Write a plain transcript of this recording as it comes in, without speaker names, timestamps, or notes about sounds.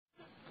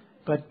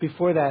But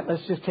before that,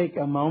 let's just take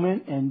a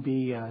moment and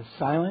be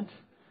silent.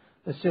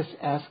 Let's just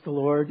ask the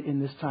Lord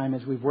in this time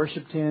as we've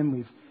worshiped Him,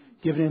 we've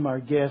given Him our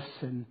gifts,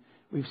 and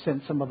we've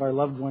sent some of our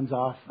loved ones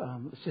off.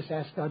 Let's just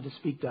ask God to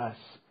speak to us,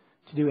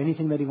 to do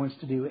anything that He wants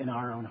to do in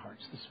our own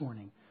hearts this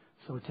morning.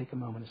 So we'll take a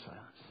moment of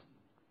silence.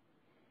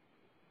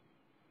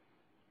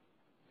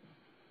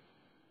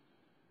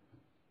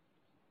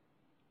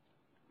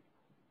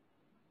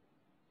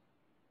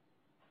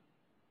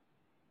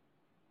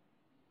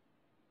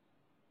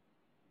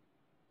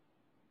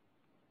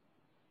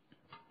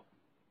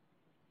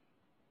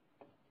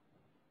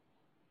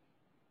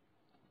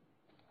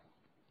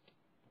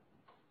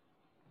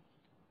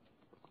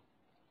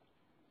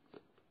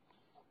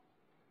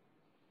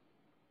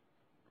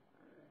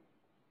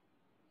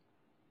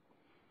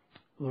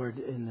 Lord,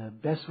 in the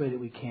best way that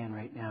we can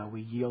right now,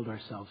 we yield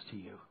ourselves to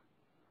You.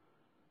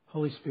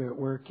 Holy Spirit,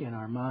 work in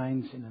our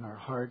minds and in our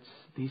hearts.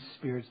 These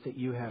spirits that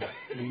You have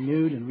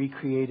renewed and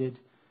recreated,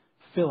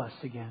 fill us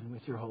again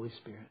with Your Holy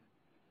Spirit.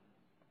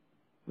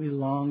 We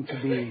long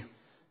to be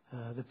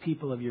the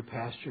people of Your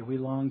pasture. We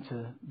long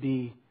to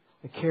be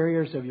the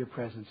carriers of Your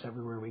presence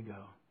everywhere we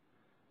go.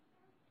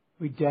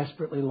 We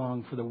desperately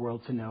long for the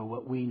world to know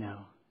what we know,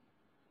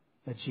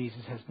 that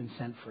Jesus has been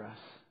sent for us,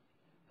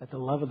 that the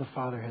love of the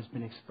Father has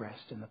been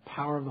expressed and the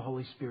power of the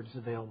Holy Spirit is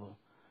available.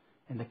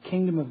 And the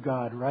kingdom of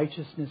God,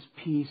 righteousness,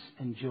 peace,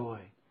 and joy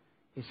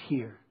is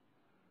here.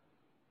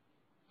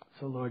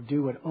 So, Lord,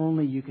 do what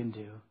only You can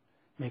do.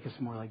 Make us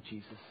more like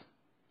Jesus.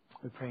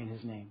 We pray in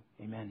His name.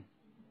 Amen.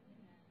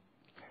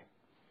 Okay.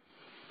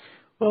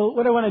 Well,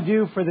 what I want to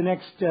do for the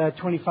next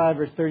 25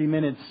 or 30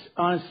 minutes,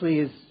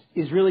 honestly,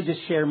 is really just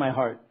share my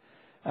heart.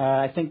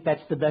 I think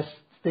that's the best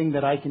thing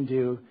that I can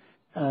do.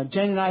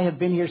 Jen and I have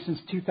been here since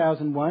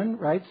 2001,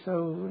 right?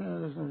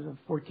 So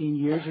 14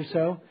 years or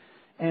so.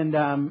 And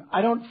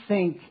I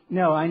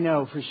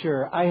know for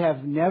sure, I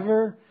have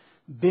never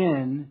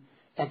been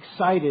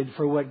excited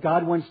for what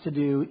God wants to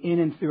do in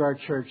and through our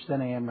church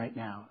than I am right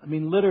now. I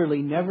mean,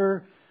 literally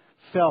never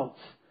felt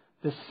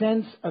the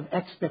sense of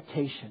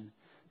expectation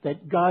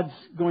that God's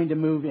going to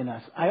move in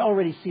us. I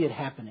already see it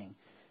happening.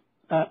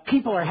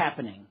 People are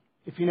happening,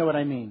 if you know what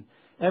I mean.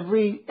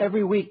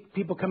 Every week,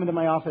 people come into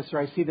my office or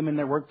I see them in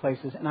their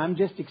workplaces, and I'm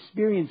just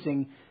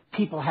experiencing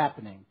people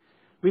happening.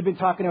 We've been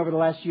talking over the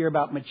last year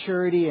about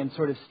maturity and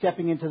sort of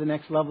stepping into the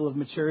next level of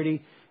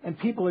maturity, and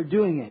people are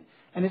doing it.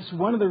 And it's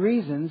one of the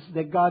reasons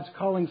that God's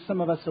calling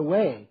some of us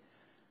away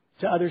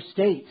to other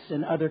states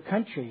and other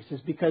countries,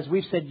 is because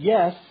we've said,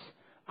 yes,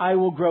 I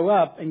will grow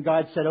up, and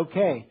God said,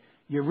 okay,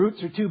 your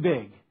roots are too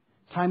big.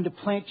 Time to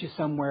plant you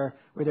somewhere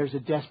where there's a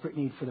desperate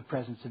need for the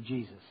presence of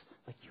Jesus,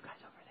 like you guys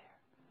over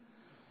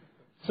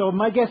there. So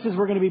my guess is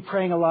we're going to be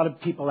praying a lot of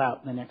people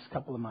out in the next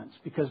couple of months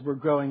because we're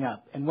growing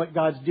up. And what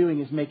God's doing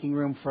is making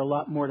room for a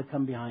lot more to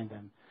come behind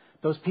them.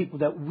 Those people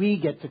that we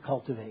get to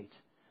cultivate,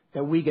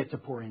 that we get to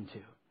pour into.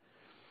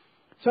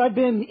 So I've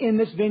been in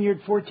this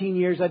vineyard 14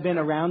 years. I've been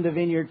around the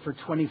vineyard for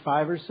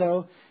 25 or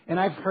so. And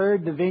I've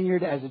heard the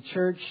vineyard as a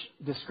church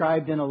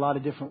described in a lot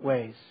of different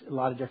ways, a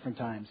lot of different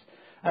times.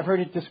 I've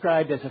heard it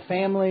described as a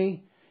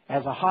family,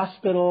 as a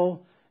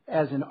hospital,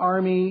 as an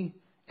army,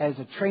 as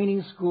a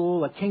training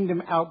school, a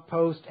kingdom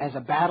outpost, as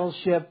a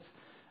battleship.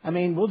 I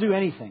mean, we'll do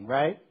anything,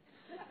 right?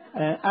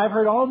 I've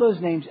heard all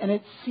those names, and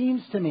it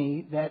seems to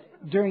me that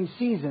during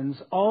seasons,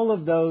 all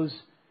of those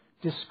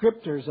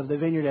descriptors of the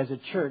vineyard as a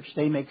church,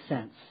 they make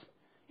sense.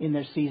 In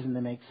their season,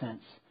 they make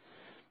sense.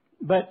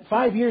 But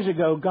 5 years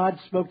ago, God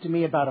spoke to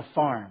me about a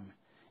farm.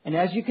 And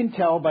as you can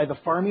tell by the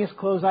farmiest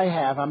clothes I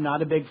have, I'm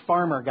not a big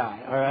farmer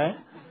guy, all right?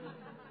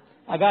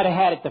 I got a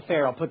hat at the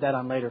fair. I'll put that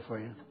on later for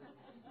you.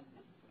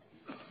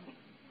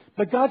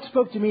 But God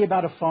spoke to me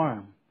about a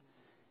farm.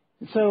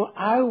 And so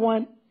I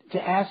want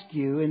to ask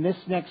you in this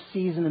next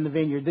season in the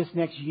vineyard, this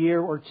next year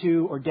or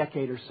two or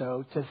decade or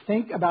so, to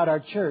think about our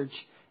church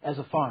as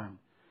a farm.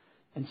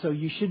 And so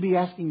you should be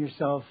asking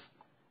yourself,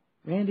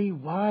 Randy,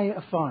 why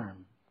a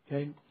farm?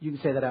 Okay, you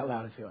can say that out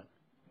loud if you want.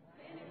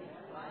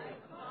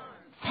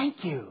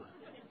 Thank you.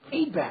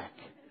 Feedback.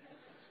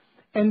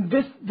 And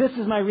this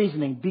is my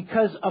reasoning.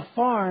 Because a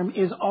farm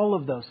is all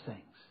of those things.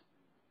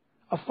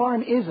 A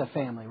farm is a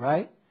family,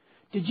 right?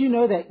 Did you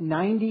know that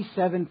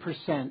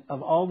 97%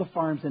 of all the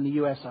farms in the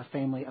U.S. are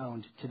family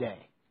owned today?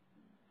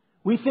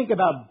 We think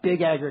about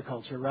big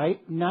agriculture,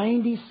 right?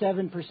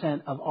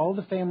 97% of all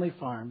the family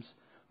farms,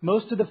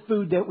 most of the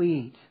food that we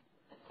eat,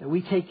 that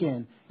we take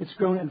in, it's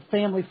grown in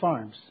family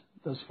farms,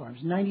 those farms,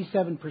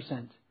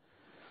 97%.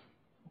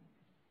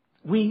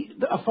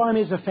 A farm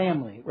is a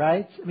family,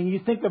 right? I mean, you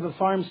think of a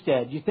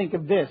farmstead, you think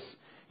of this,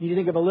 you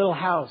think of a little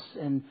house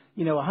and,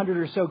 100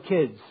 or so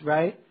kids,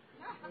 right?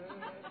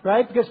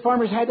 Right? Because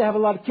farmers had to have a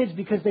lot of kids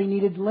because they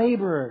needed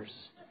laborers.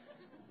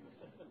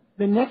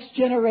 The next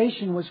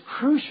generation was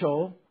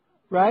crucial,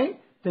 right?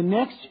 The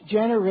next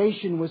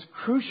generation was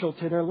crucial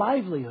to their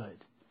livelihood.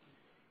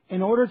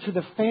 In order for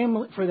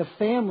the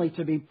family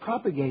to be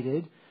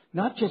propagated,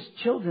 not just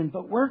children,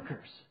 but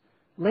workers,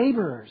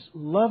 laborers,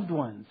 loved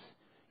ones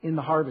in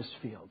the harvest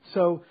field.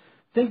 So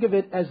think of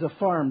it as a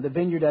farm, the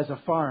vineyard as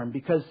a farm,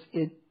 because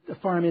a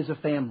farm is a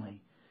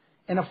family.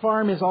 And a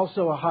farm is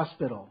also a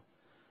hospital,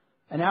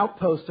 an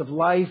outpost of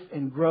life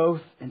and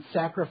growth and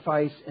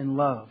sacrifice and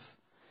love.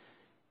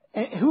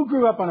 And who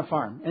grew up on a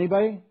farm?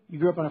 Anybody? You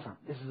grew up on a farm.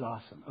 This is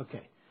awesome.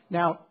 Okay.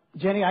 Now,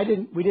 Jenny,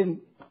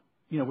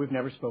 we've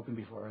never spoken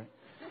before,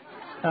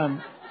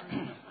 right?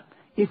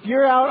 If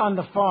you're out on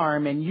the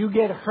farm and you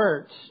get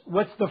hurt,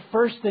 what's the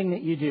first thing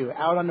that you do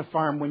out on the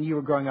farm when you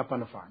were growing up on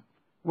the farm?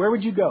 Where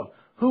would you go?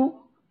 Who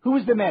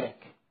was the medic?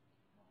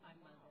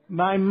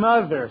 My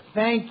mother.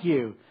 Thank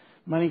you.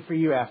 Money for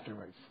you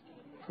afterwards.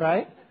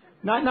 Right?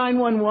 Not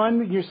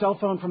 911, your cell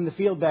phone from the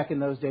field back in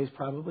those days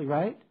probably,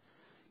 right?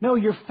 No,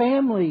 your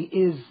family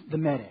is the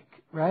medic,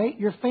 right?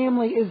 Your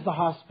family is the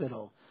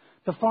hospital.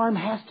 The farm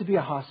has to be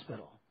a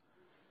hospital.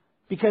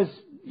 Because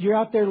you're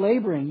out there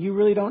laboring. You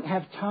really don't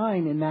have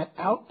time in that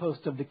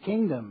outpost of the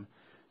kingdom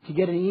to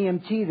get an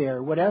EMT there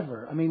or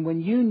whatever. I mean,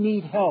 when you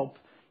need help,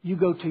 you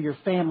go to your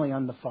family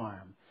on the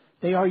farm.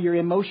 They are your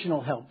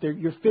emotional help. They're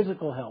your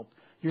physical help,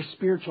 your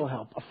spiritual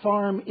help. A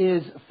farm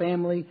is a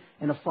family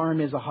and a farm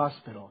is a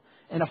hospital.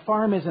 And a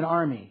farm is an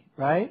army,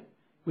 right?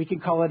 We can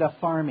call it a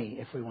farmy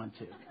if we want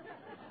to.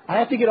 I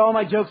have to get all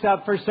my jokes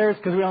out first service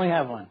because we only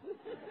have one.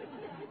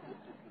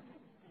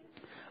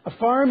 A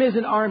farm is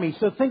an army.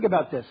 So think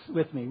about this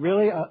with me.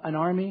 Really, an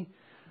army?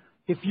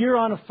 If you're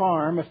on a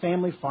farm, a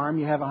family farm,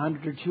 you have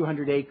 100 or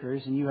 200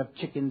 acres and you have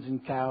chickens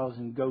and cows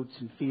and goats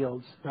and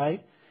fields,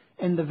 right?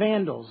 And the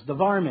vandals, the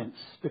varmints,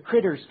 the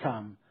critters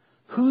come.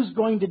 Who's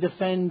going to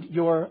defend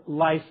your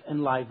life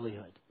and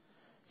livelihood?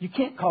 You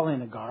can't call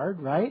in a guard,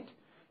 right?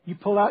 You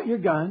pull out your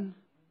gun,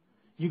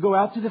 you go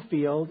out to the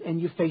field,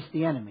 and you face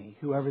the enemy,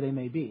 whoever they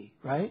may be,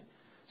 right?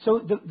 So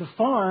the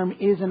farm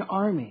is an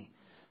army.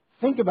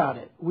 Think about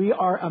it. We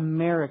are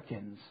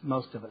Americans,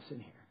 most of us in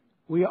here.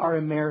 We are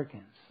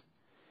Americans.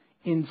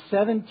 In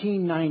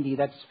 1790,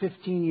 that's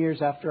 15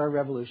 years after our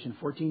revolution,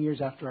 14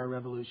 years after our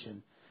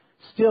revolution,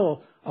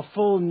 still a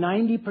full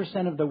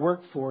 90% of the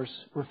workforce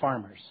were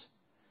farmers.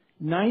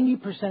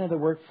 90% of the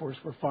workforce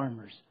were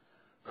farmers.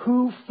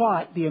 Who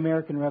fought the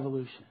American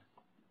Revolution?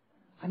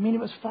 I mean,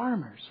 it was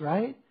farmers,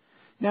 right?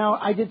 Now,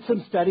 I did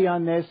some study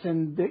on this,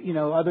 and,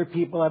 other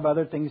people have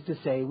other things to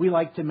say. We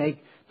like to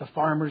make the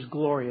farmers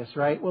glorious,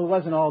 right? Well, it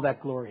wasn't all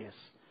that glorious.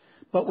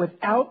 But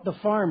without the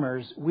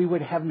farmers, we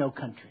would have no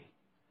country.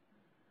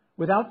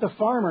 Without the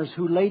farmers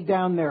who laid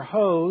down their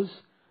hoes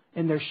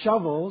and their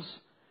shovels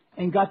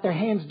and got their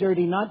hands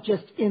dirty, not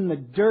just in the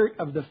dirt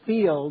of the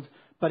field,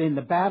 but in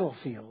the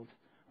battlefield,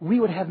 we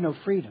would have no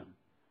freedom.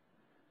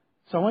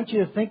 So I want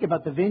you to think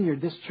about the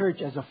vineyard, this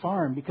church, as a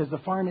farm, because the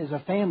farm is a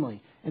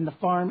family, and the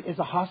farm is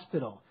a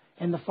hospital,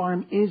 and the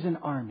farm is an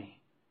army.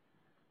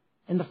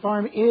 And the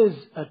farm is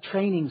a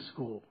training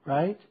school,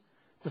 right?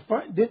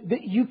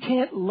 You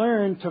can't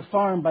learn to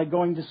farm by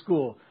going to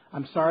school.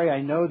 I'm sorry,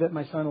 I know that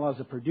my son-in-law is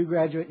a Purdue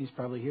graduate. He's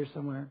probably here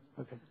somewhere.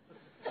 Okay.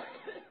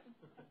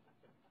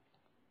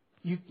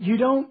 You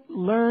don't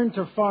learn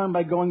to farm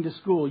by going to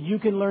school. You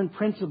can learn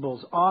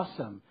principles,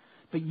 awesome.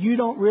 But you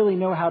don't really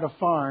know how to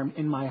farm,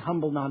 in my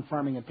humble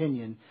non-farming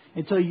opinion,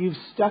 until you've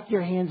stuck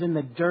your hands in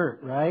the dirt,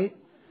 right?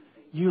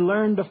 You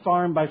learn to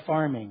farm by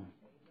farming.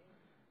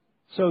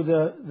 So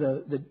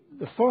the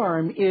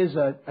farm is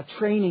a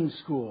training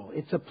school.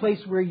 It's a place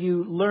where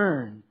you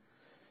learn.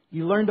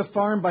 You learn to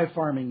farm by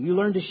farming. You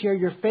learn to share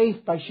your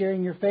faith by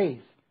sharing your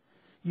faith.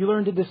 You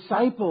learn to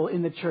disciple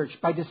in the church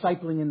by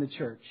discipling in the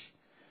church.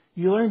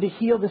 You learn to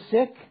heal the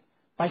sick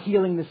by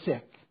healing the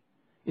sick.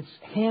 It's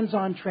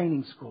hands-on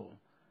training school.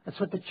 That's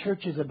what the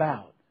church is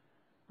about.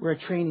 We're a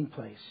training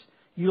place.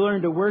 You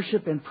learn to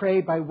worship and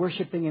pray by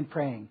worshiping and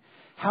praying.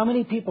 How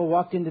many people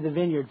walked into the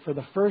vineyard for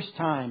the first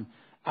time?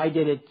 I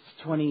did it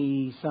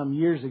 20-some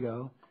years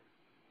ago.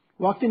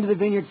 Walked into the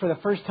vineyard for the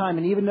first time,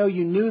 and even though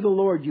you knew the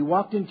Lord, you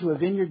walked into a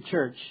vineyard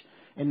church,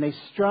 and they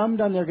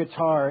strummed on their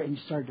guitar, and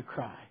you started to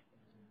cry.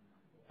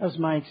 That was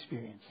my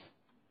experience.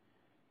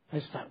 I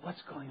just thought,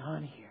 what's going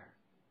on here?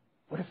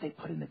 What if they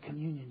put in the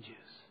communion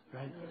juice,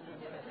 right?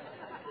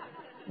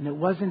 And it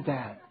wasn't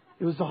that.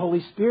 It was the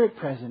Holy Spirit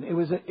present. It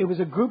was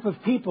a group of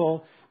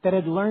people that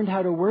had learned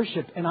how to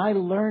worship. And I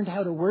learned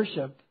how to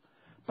worship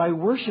by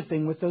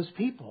worshiping with those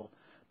people,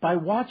 by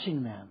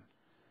watching them.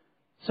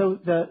 So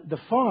the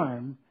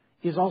farm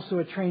is also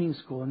a training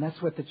school, and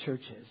that's what the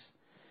church is.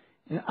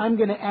 And I'm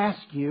going to ask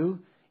you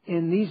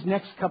in these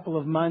next couple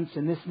of months,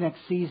 in this next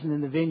season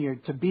in the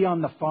vineyard, to be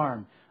on the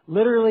farm.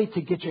 Literally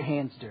to get your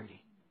hands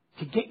dirty.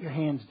 To get your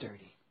hands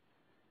dirty.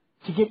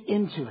 To get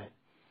into it.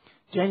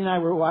 Jane and I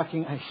were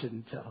walking. I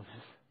shouldn't tell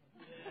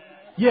this.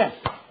 Yes,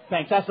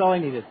 thanks. That's all I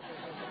needed.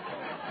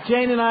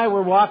 Jane and I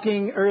were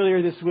walking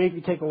earlier this week.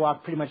 We take a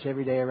walk pretty much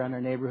every day around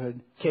our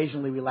neighborhood.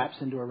 Occasionally we lapse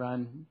into a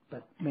run,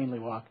 but mainly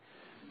walk.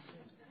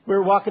 We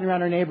were walking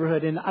around our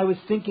neighborhood, and I was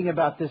thinking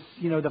about this,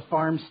 the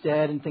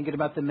farmstead, and thinking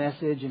about the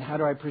message and how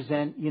do I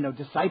present,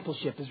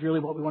 discipleship is really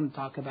what we want to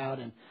talk about.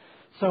 And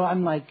so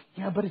I'm like,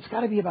 but it's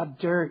got to be about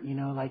dirt,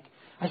 like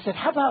I said,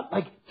 how about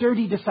like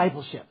dirty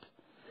discipleship?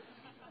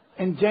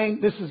 And Jane,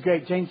 this is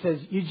great. Jane says,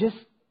 you just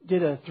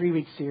did a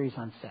 3-week series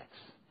on sex.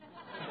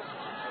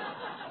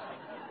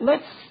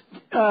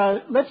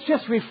 let's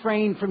just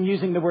refrain from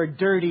using the word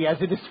dirty as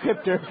a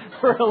descriptor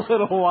for a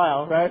little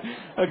while, right?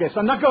 Okay, so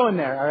I'm not going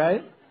there, all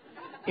right?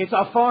 It's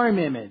a farm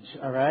image,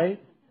 all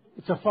right?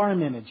 It's a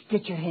farm image.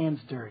 Get your hands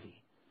dirty.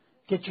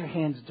 Get your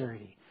hands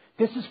dirty.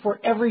 This is for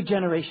every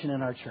generation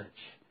in our church.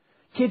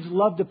 Kids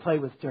love to play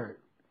with dirt.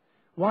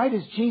 Why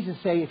does Jesus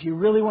say, if you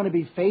really want to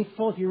be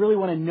faithful, if you really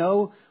want to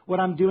know what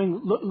I'm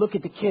doing, look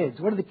at the kids.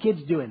 What are the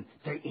kids doing?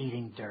 They're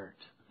eating dirt.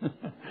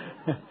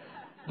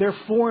 They're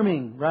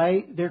forming,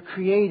 right? They're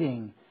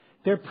creating.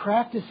 They're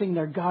practicing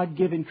their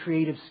God-given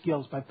creative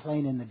skills by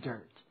playing in the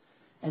dirt.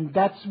 And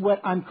that's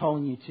what I'm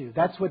calling you to.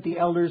 That's what the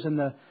elders and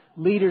the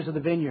leaders of the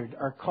vineyard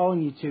are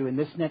calling you to in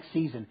this next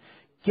season.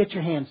 Get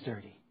your hands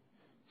dirty.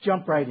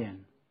 Jump right in.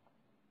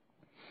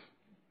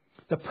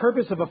 The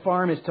purpose of a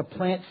farm is to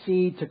plant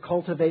seed, to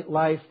cultivate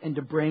life, and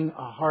to bring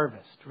a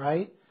harvest,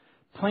 right?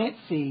 Plant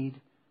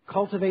seed,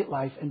 cultivate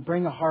life, and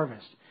bring a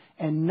harvest.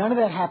 And none of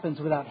that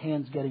happens without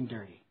hands getting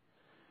dirty.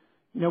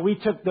 You know, we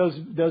took those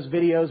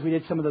videos. We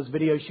did some of those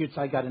video shoots.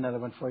 I got another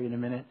one for you in a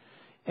minute.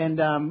 And,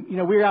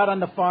 we were out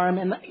on the farm,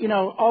 and,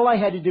 all I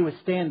had to do was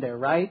stand there,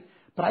 right?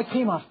 But I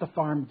came off the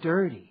farm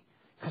dirty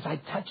because I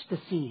touched the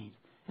seed,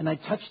 and I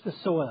touched the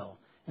soil,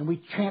 and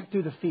we tramped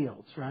through the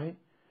fields, right?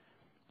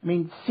 I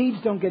mean, seeds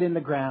don't get in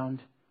the ground.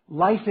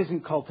 Life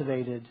isn't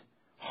cultivated.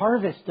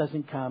 Harvest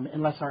doesn't come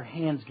unless our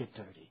hands get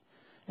dirty.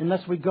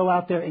 Unless we go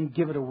out there and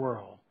give it a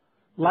whirl.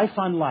 Life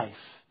on life.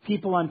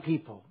 People on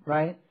people,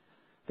 right?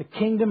 The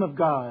kingdom of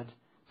God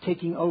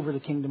taking over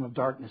the kingdom of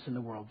darkness in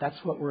the world. That's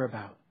what we're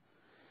about.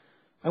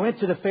 I went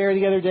to the fair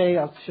the other day.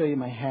 I'll show you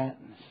my hat.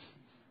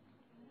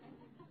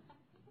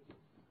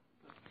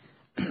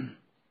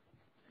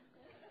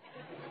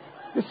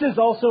 This is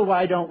also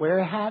why I don't wear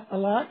a hat a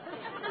lot.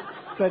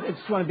 But I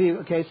just want to be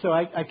okay, so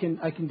I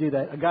can do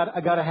that. I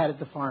got a hat at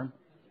the farm,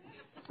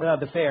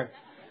 the fair.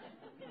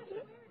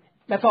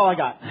 That's all I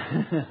got.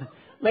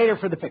 Later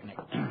for the picnic.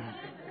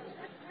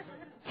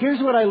 Here's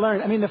what I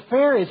learned. I mean, the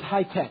fair is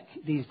high tech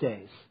these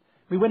days.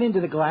 We went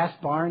into the glass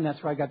barn.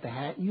 That's where I got the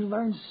hat. You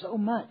learn so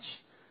much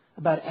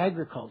about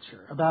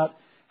agriculture, about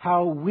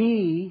how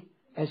we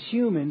as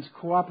humans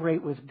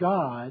cooperate with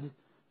God,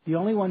 the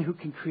only one who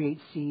can create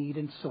seed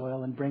and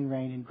soil and bring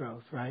rain and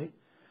growth, right?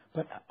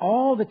 But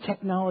all the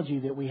technology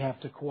that we have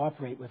to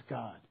cooperate with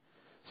God.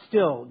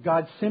 Still,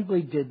 God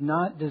simply did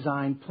not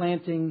design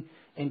planting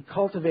and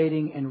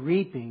cultivating and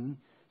reaping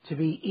to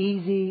be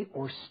easy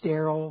or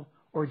sterile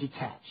or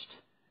detached.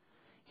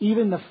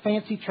 Even the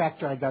fancy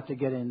tractor I got to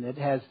get in that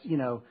has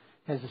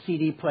a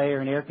CD player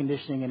and air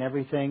conditioning and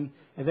everything,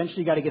 eventually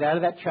you got to get out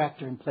of that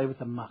tractor and play with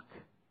the muck,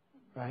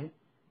 right?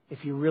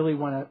 If you really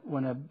want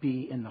to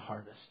be in the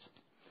harvest.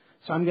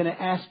 So I'm going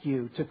to ask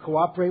you to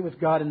cooperate with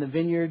God in the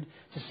vineyard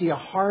to see a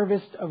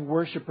harvest of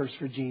worshipers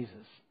for Jesus.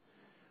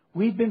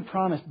 We've been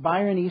promised.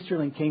 Byron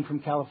Easterling came from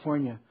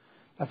California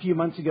a few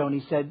months ago,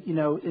 and he said,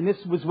 and this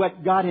was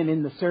what got him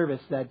in the service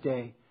that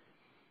day.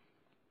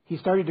 He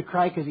started to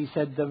cry because he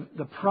said,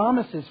 the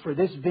promises for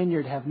this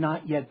vineyard have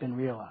not yet been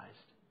realized.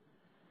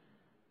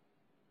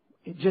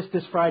 Just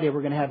this Friday,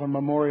 we're going to have a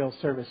memorial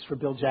service for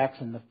Bill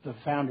Jackson, the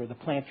founder, the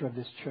planter of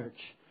this church.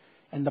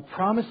 And the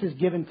promises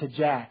given to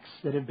Jax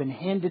that have been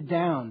handed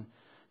down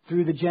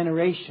through the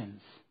generations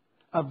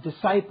of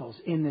disciples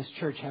in this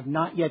church have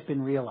not yet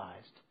been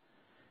realized.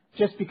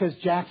 Just because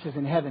Jax is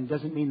in heaven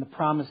doesn't mean the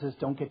promises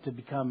don't get to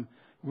become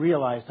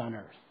realized on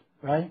earth,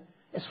 right?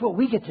 It's what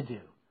we get to do.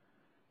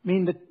 I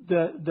mean,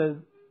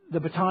 the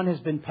baton has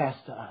been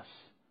passed to us.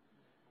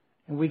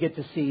 And we get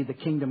to see the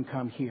kingdom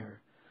come here.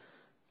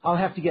 I'll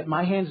have to get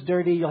my hands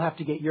dirty. You'll have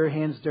to get your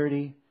hands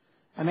dirty.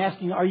 I'm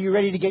asking, are you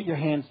ready to get your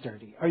hands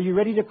dirty? Are you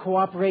ready to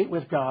cooperate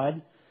with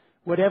God,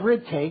 whatever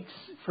it takes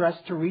for us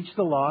to reach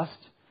the lost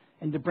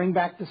and to bring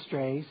back the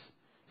strays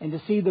and to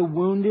see the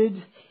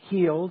wounded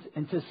healed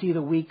and to see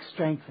the weak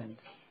strengthened?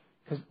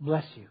 Because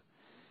bless you.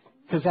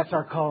 Because that's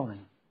our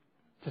calling,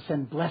 to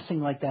send blessing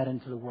like that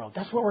into the world.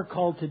 That's what we're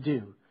called to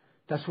do.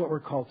 That's what we're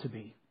called to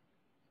be.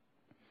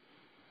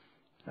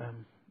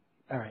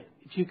 All right.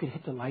 If you could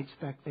hit the lights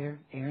back there.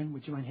 Aaron,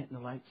 would you mind hitting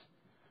the lights?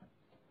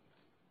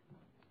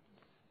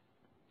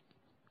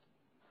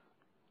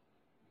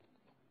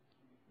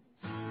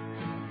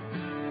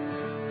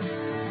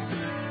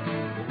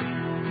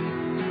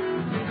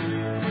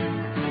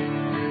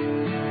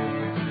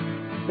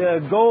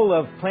 The goal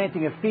of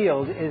planting a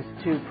field is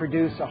to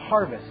produce a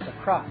harvest, a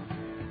crop.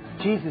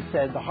 Jesus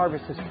said the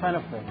harvest is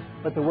plentiful,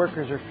 but the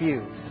workers are few.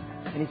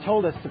 And He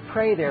told us to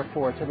pray,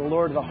 therefore, to the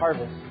Lord of the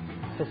harvest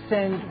to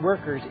send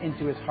workers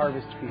into His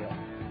harvest field.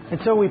 And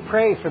so we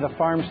pray for the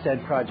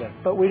Farmstead Project,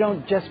 but we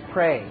don't just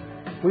pray.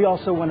 We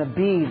also want to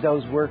be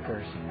those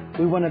workers.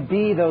 We want to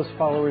be those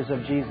followers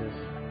of Jesus,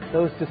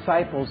 those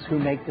disciples who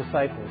make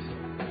disciples,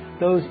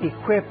 those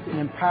equipped and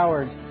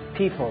empowered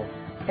people,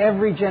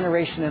 every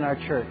generation in our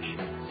church,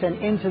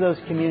 sent into those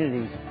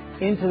communities,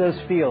 into those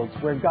fields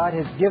where God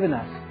has given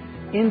us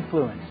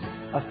influence,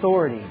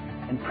 authority,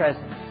 and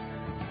presence.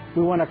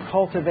 We want to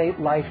cultivate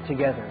life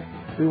together.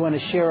 We want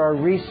to share our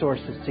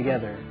resources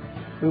together.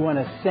 We want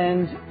to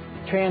send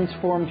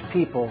transformed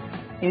people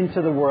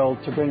into the world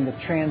to bring the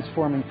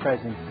transforming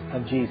presence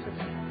of Jesus.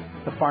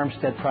 The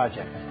Farmstead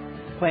Project,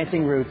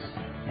 planting roots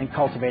and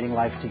cultivating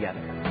life together.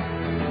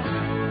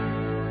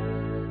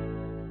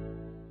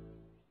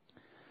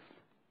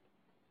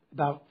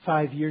 About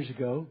 5 years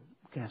ago,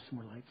 can I have some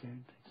more lights here?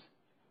 Thanks.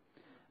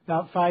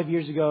 About 5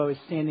 years ago, I was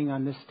standing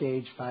on this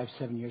stage,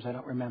 7 years, I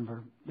don't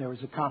remember. There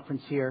was a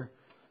conference here.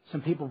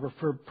 Some people were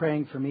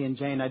praying for me and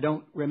Jane. I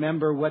don't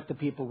remember what the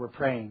people were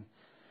praying,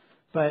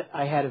 but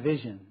I had a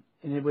vision.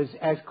 And it was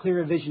as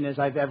clear a vision as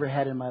I've ever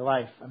had in my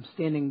life. I'm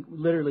standing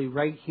literally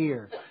right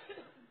here.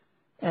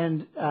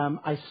 And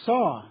I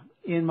saw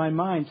in my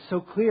mind so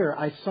clear,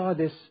 I saw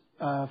this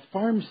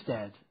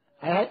farmstead.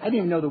 I didn't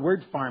even know the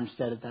word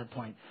farmstead at that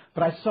point.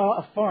 But I saw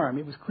a farm.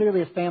 It was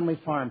clearly a family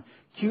farm.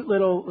 Cute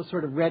little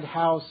sort of red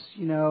house,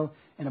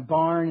 and a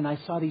barn. And I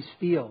saw these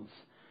fields.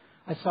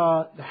 I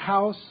saw the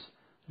house,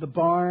 the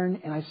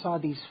barn, and I saw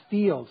these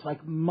fields,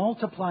 like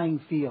multiplying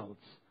fields.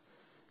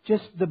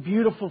 Just the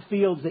beautiful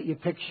fields that you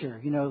picture,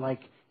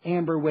 like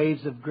amber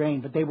waves of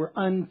grain. But they were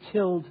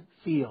untilled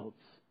fields.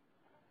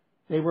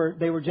 They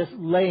were just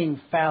laying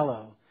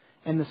fallow.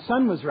 And the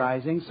sun was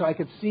rising, so I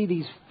could see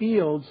these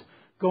fields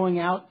going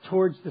out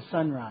towards the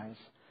sunrise.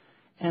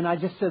 And I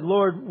just said,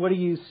 Lord, what are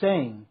you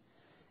saying?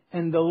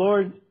 And the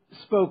Lord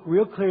spoke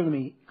real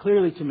clearly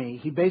to me.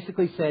 He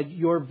basically said,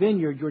 your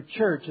vineyard, your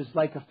church is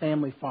like a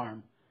family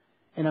farm.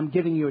 And I'm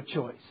giving you a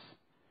choice.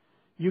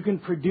 You can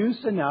produce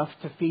enough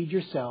to feed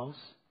yourselves,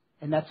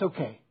 and that's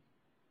okay.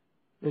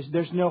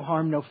 There's no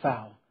harm, no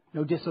foul,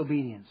 no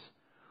disobedience.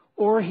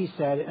 Or he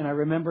said, and I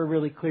remember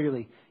really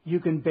clearly, you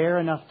can bear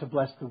enough to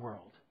bless the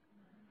world.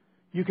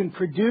 You can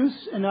produce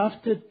enough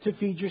to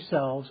feed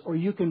yourselves, or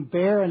you can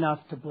bear enough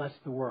to bless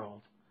the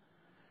world.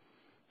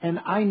 And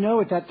I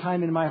know at that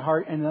time in my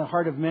heart and in the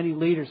heart of many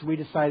leaders, we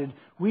decided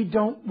we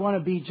don't want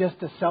to be just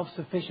a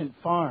self-sufficient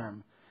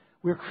farm.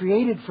 We're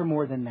created for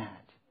more than that.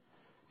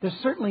 There's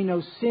certainly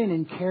no sin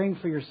in caring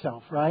for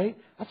yourself, right?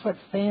 That's what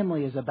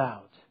family is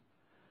about.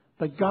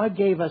 But God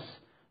gave us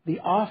the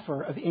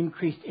offer of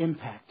increased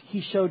impact.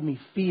 He showed me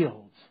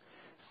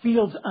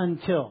fields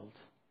untilled.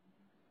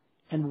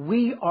 And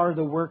we are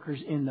the workers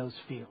in those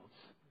fields.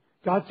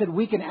 God said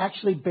we can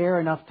actually bear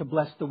enough to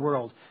bless the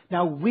world.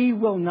 Now, we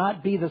will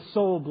not be the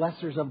sole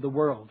blessers of the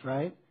world,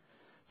 right?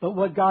 But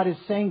what God is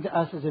saying to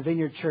us as a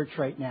Vineyard Church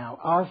right now,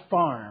 our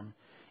farm,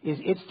 is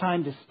it's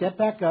time to step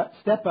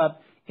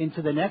up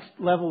into the next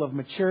level of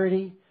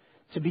maturity,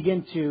 to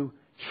begin to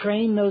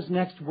train those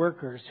next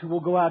workers who will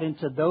go out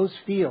into those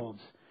fields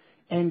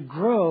and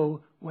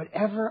grow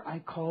whatever I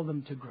call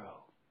them to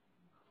grow.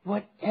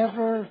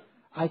 Whatever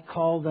I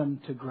call them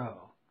to grow.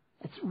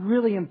 It's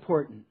really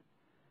important.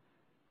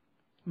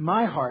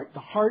 My heart, the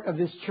heart of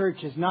this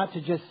church, is not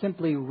to just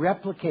simply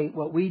replicate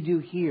what we do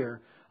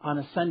here on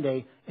a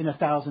Sunday in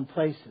 1,000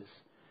 places.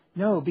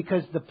 No,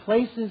 because the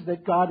places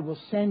that God will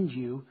send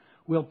you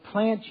will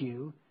plant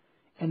you,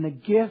 and the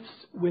gifts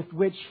with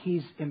which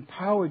He's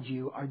empowered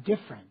you are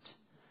different.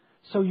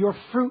 So your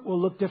fruit will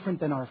look different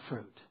than our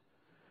fruit.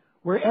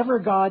 Wherever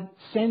God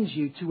sends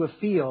you to a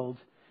field,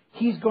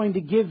 He's going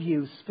to give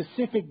you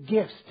specific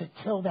gifts to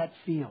till that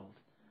field.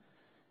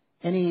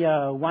 Any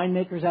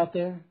winemakers out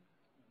there?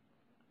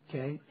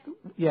 Okay.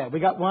 Yeah,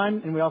 we got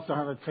one, and we also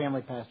have a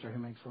family pastor who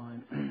makes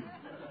wine.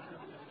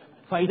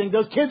 Why you think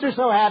those kids are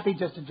so happy?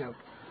 Just a joke.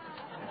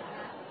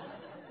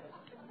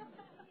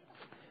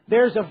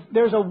 There's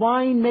a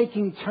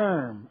wine-making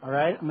term, all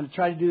right? I'm going to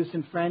try to do this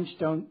in French.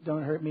 Don't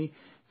hurt me.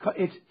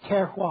 It's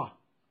terroir.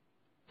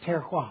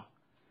 Terroir.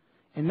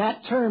 And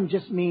that term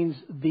just means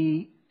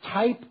the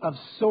type of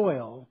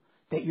soil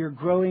that you're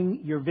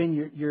growing your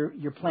vineyard,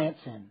 your plants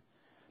in.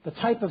 The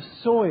type of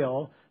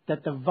soil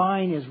that the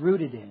vine is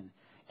rooted in.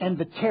 And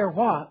the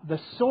terroir, the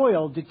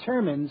soil,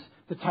 determines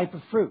the type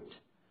of fruit.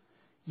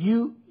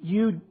 You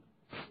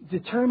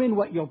determine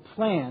what you'll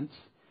plant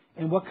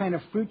and what kind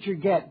of fruit you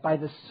get by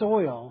the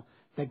soil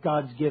that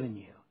God's given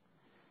you.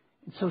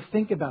 And so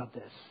think about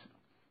this.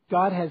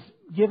 God has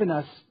given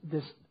us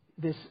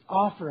this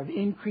offer of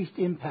increased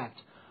impact.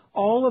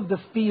 All of the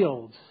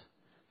fields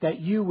that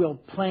you will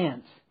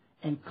plant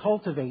and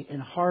cultivate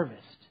and harvest,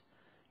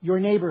 your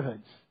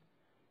neighborhoods,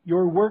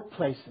 your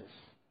workplaces,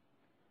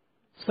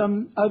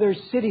 some other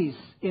cities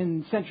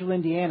in central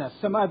Indiana,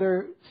 some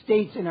other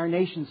states in our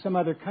nation, some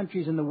other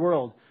countries in the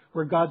world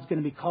where God's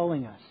going to be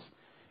calling us.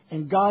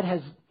 And God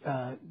has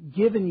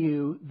given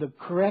you the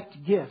correct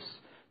gifts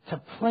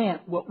to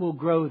plant what will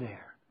grow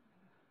there.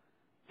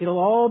 It'll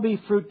all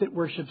be fruit that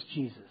worships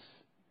Jesus.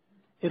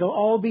 It'll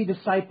all be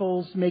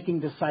disciples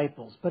making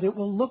disciples, but it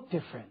will look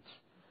different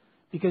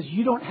because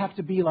you don't have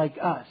to be like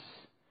us.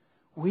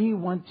 We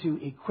want to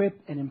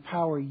equip and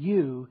empower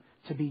you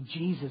to be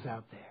Jesus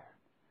out there.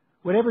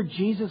 Whatever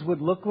Jesus would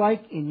look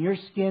like in your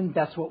skin,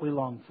 that's what we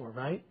long for,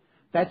 right?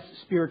 That's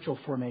spiritual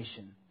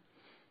formation.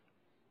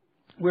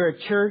 We're a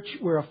church,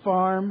 we're a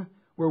farm,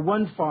 we're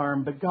one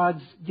farm, but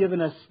God's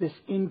given us this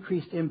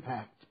increased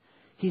impact.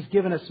 He's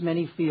given us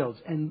many fields.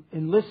 And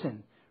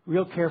listen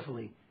real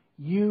carefully.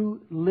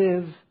 You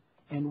live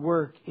and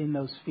work in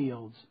those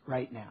fields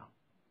right now.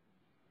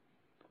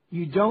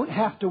 You don't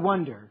have to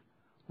wonder,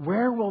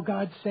 where will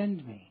God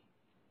send me?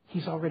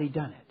 He's already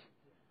done it.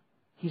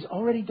 He's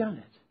already done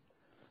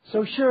it.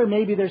 So sure,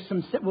 maybe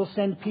we'll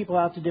send people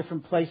out to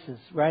different places,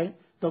 right?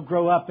 They'll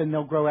grow up and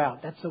they'll grow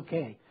out. That's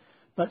okay.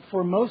 But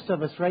for most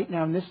of us right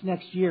now in this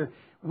next year,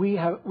 we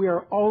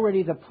are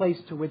already the place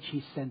to which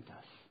He sent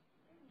us.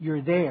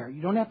 You're there.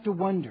 You don't have to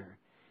wonder.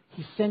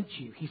 He sent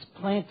you. He's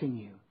planting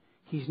you.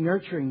 He's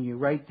nurturing you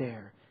right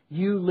there.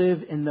 You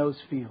live in those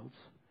fields.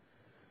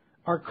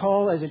 Our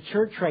call as a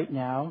church right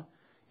now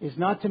is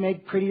not to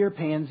make prettier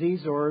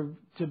pansies or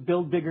to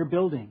build bigger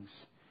buildings.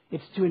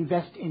 It's to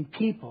invest in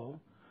people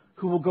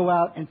who will go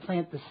out and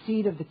plant the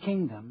seed of the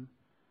kingdom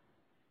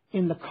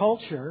in the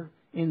culture,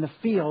 in the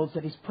fields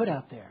that He's put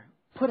out there.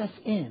 Put us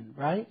in,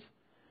 right?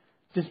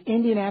 Does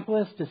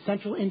Indianapolis, does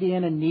Central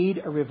Indiana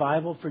need a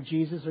revival for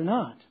Jesus or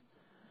not?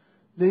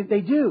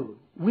 They do.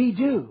 We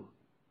do.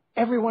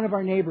 Every one of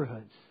our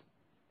neighborhoods,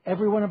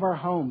 every one of our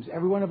homes,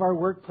 every one of our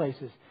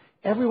workplaces,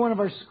 every one of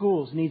our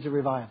schools needs a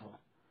revival.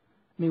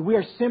 I mean, we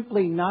are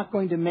simply not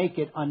going to make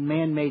it on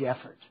man-made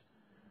effort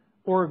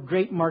or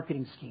great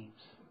marketing schemes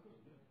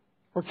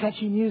or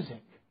catchy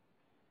music.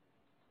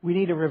 We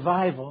need a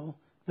revival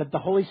that the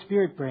Holy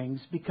Spirit brings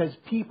because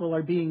people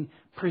are being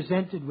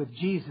presented with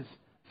Jesus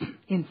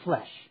in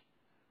flesh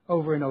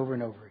over and over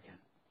and over again.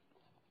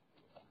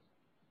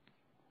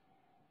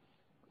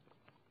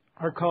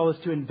 Our call is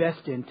to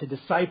invest in, to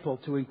disciple,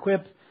 to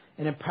equip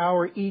and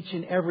empower each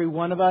and every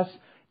one of us,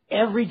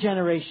 every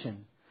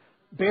generation.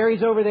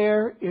 Barry's over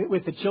there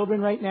with the children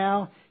right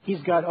now.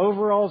 He's got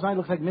overalls on.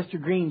 Looks like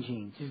Mr. Green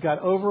Jeans. He's got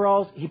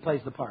overalls. He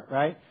plays the part,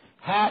 right?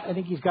 Hat. I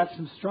think he's got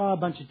some straw, a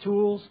bunch of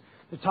tools.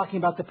 They're talking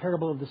about the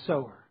parable of the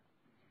sower.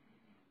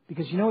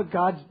 Because you know what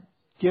God's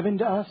given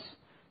to us?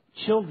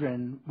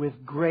 Children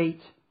with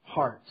great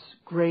hearts,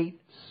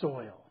 great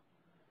soil.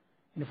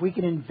 And if we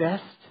can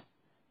invest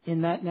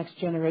in that next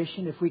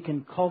generation, if we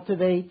can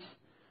cultivate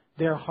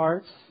their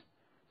hearts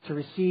to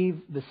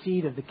receive the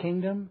seed of the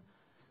kingdom,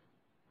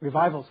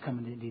 revival's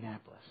coming to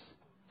Indianapolis.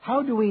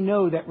 How do we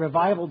know that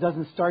revival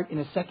doesn't start in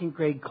a second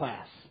grade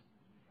class?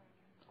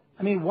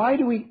 I mean,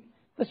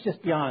 let's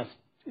just be honest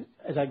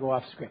as I go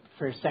off script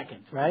for a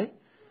second, right?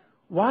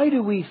 Why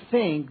do we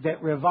think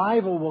that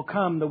revival will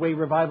come the way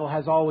revival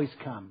has always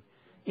come?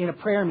 In a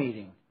prayer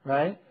meeting,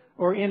 right?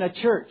 Or in a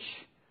church,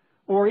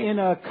 or in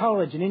a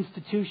college, an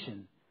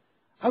institution.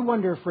 I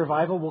wonder if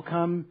revival will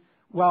come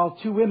while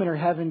two women are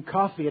having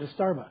coffee at a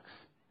Starbucks.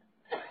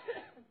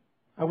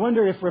 I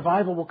wonder if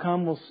revival will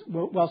come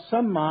while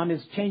some mom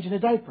is changing a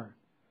diaper.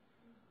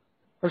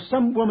 Or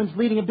some woman's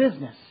leading a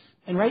business,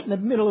 and right in the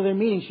middle of their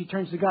meeting she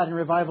turns to God and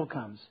revival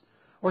comes.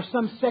 Or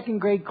some second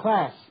grade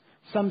class,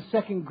 some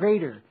second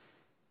grader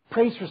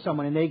prays for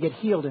someone and they get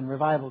healed and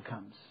revival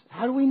comes.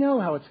 How do we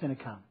know how it's going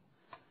to come?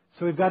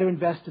 So we've got to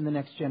invest in the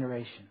next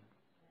generation.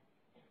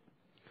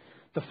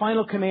 The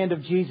final command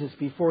of Jesus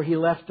before He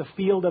left the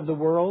field of the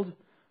world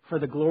for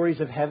the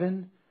glories of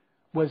heaven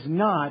was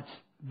not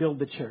build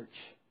the church.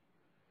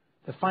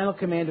 The final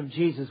command of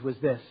Jesus was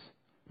this.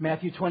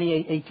 Matthew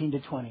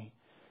 28:18-20.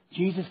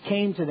 Jesus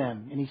came to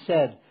them and He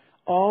said,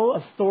 "All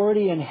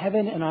authority in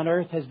heaven and on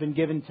earth has been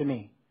given to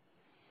me.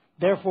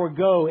 Therefore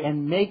go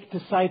and make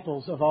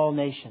disciples of all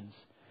nations,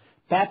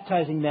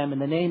 baptizing them in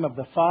the name of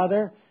the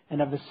Father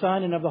and of the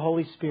Son and of the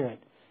Holy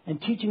Spirit,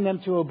 and teaching them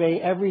to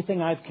obey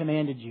everything I've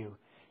commanded you.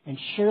 And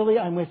surely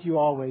I'm with you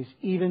always,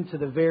 even to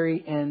the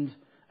very end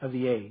of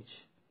the age."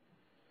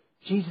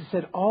 Jesus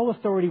said, all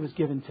authority was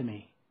given to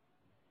me.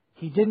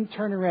 He didn't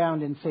turn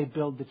around and say,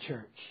 build the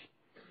church.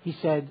 He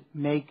said,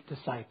 make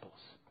disciples.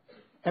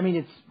 I mean,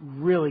 it's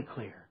really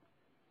clear.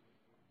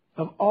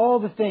 Of all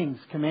the things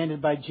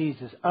commanded by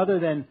Jesus, other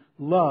than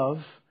love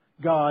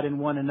God and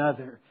one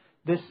another,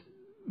 this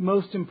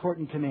most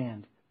important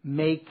command,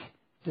 make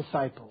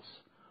disciples.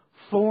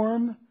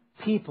 Form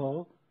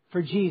people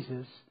for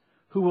Jesus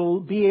who will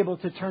be able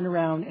to turn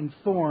around and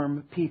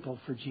form people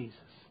for Jesus.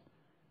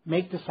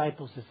 Make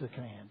disciples is the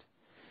command.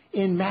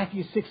 In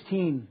Matthew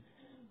 16,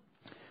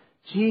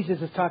 Jesus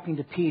is talking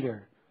to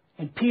Peter,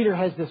 and Peter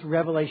has this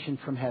revelation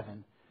from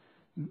heaven.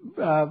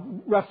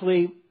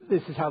 Roughly,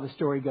 this is how the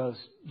story goes.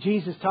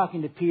 Jesus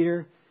talking to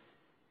Peter,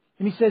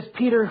 and He says,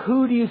 "Peter,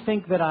 who do you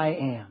think that I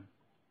am?"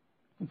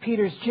 And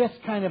Peter's just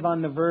kind of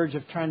on the verge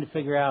of trying to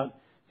figure out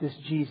this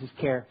Jesus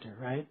character,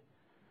 right?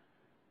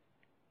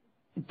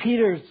 And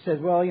Peter says,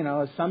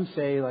 well, some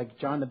say like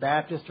John the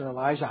Baptist or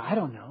Elijah. I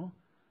don't know.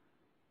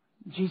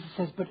 Jesus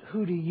says, but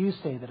who do you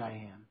say that I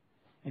am?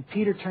 And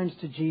Peter turns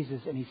to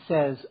Jesus and he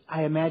says,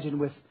 I imagine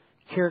with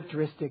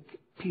characteristic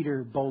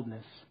Peter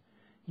boldness,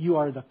 you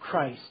are the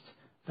Christ,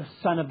 the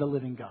Son of the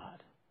living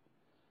God.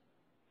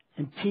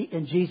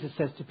 And Jesus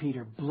says to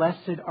Peter,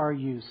 blessed are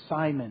you,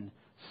 Simon,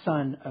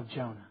 son of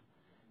Jonah,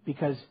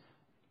 because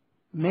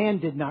man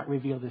did not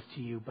reveal this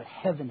to you, but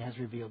heaven has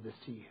revealed this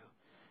to you.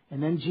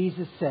 And then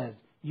Jesus said,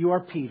 you are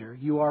Peter,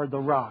 you are the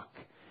rock,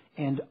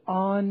 and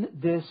on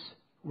this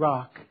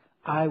rock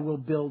I will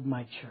build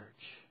my church.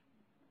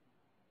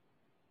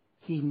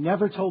 He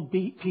never told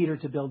Peter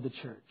to build the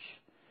church.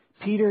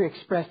 Peter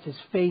expressed his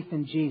faith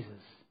in Jesus.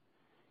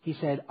 He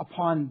said,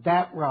 upon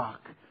that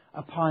rock,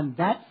 upon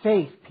that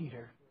faith,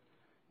 Peter,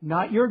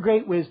 not your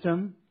great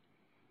wisdom,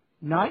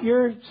 not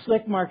your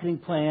slick marketing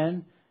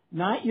plan,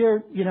 not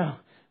your,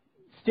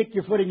 stick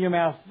your foot in your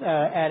mouth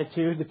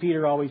attitude that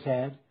Peter always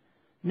had.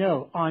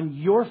 No, on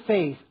your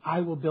faith,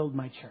 I will build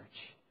my church.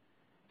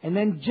 And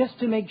then just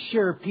to make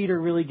sure Peter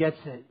really gets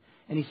it,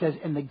 and he says,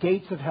 and the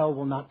gates of hell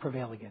will not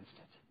prevail against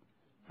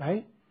it.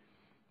 Right?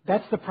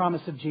 That's the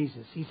promise of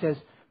Jesus. He says,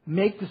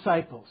 make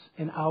disciples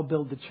and I'll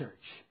build the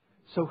church.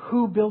 So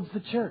who builds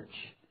the church?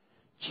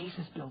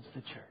 Jesus builds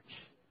the church.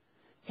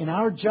 And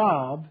our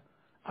job,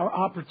 our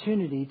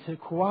opportunity to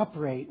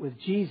cooperate with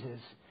Jesus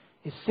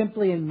is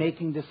simply in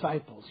making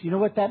disciples. You know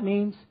what that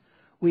means?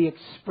 We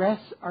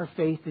express our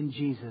faith in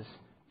Jesus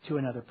to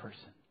another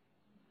person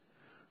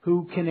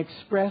who can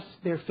express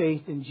their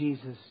faith in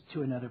Jesus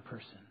to another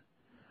person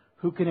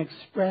who can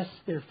express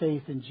their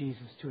faith in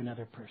Jesus to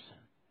another person.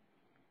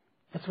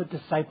 That's what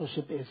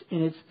discipleship is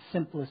in its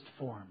simplest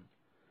form.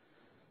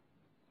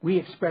 We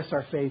express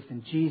our faith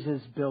and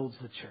Jesus builds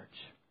the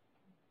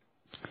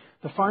church.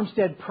 The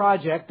Farmstead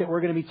project that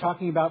we're going to be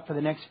talking about for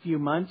the next few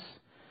months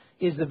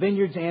is the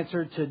Vineyard's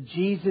answer to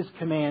Jesus'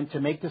 command to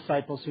make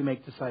disciples who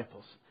make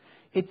disciples.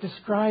 It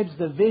describes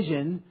the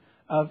vision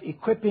of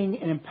equipping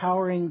and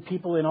empowering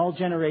people in all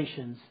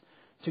generations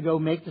to go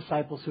make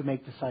disciples who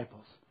make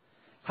disciples.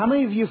 How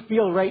many of you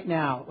feel right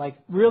now, like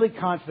really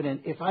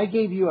confident, if I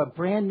gave you a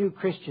brand new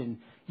Christian,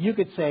 you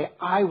could say,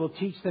 I will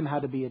teach them how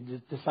to be a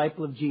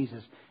disciple of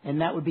Jesus,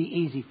 and that would be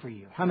easy for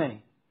you? How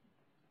many?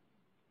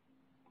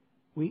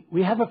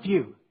 We have a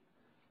few.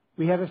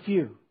 We have a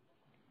few.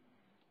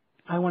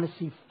 I want to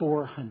see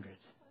 400.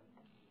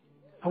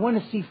 I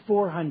want to see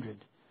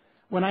 400.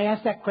 When I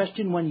ask that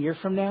question 1 year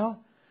from now,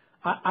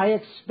 I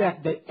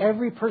expect that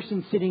every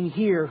person sitting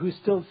here who's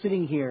still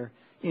sitting here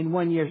in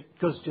 1 year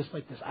goes just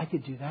like this. I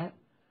could do that.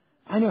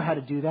 I know how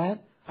to do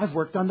that. I've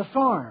worked on the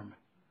farm.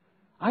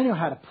 I know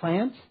how to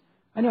plant.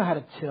 I know how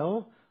to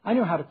till. I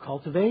know how to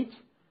cultivate.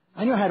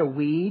 I know how to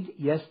weed.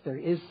 Yes, there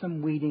is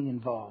some weeding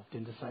involved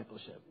in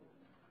discipleship.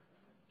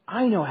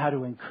 I know how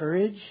to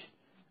encourage.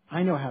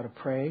 I know how to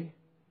pray.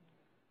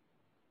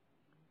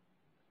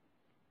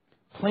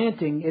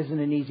 Planting isn't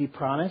an easy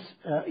promise.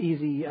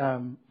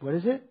 What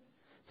is it?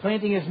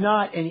 Planting is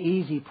not an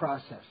easy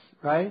process,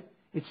 right?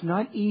 It's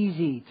not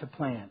easy to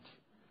plant.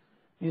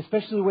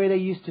 Especially the way they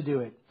used to do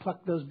it.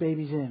 Pluck those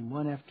babies in,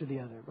 one after the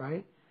other,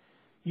 right?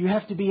 You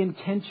have to be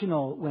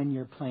intentional when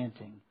you're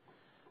planting.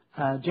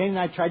 Jane and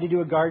I tried to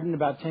do a garden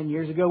about 10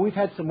 years ago. We've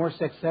had some more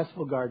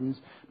successful gardens,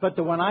 but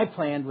the one I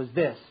planned was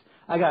this.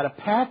 I got a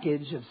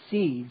package of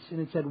seeds, and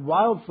it said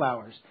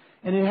wildflowers,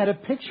 and it had a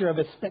picture of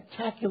a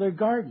spectacular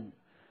garden.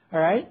 All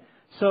right?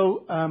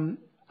 So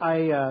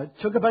I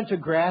took a bunch of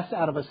grass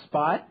out of a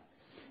spot,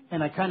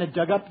 and I kind of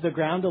dug up the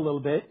ground a little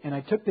bit, and I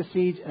took the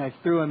seeds and I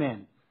threw them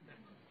in.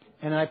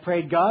 And I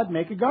prayed, God,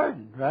 make a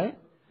garden, right?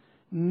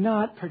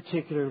 Not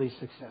particularly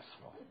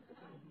successful.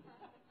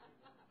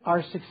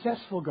 Our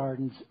successful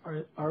gardens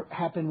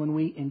happen when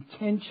we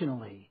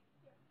intentionally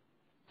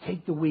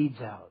take the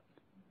weeds out,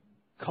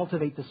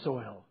 cultivate the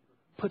soil,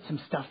 put some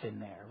stuff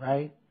in there,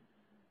 right?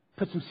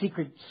 Put some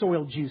secret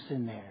soil juice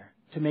in there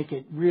to make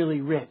it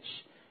really rich,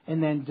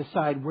 and then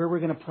decide where we're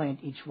going to plant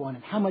each one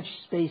and how much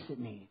space it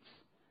needs.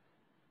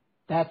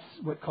 That's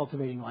what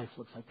cultivating life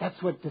looks like.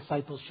 That's what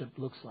discipleship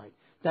looks like.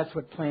 That's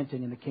what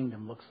planting in the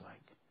kingdom looks like.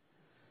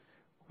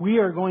 We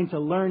are going to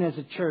learn as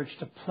a church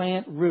to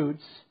plant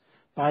roots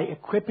by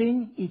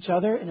equipping each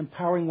other and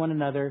empowering one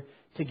another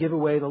to give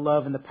away the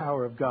love and the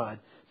power of God,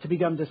 to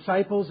become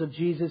disciples of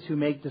Jesus who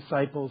make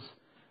disciples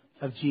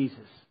of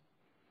Jesus.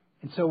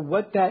 And so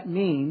what that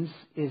means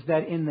is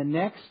that in the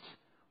next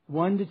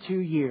 1 to 2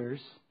 years,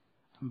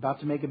 I'm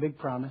about to make a big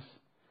promise,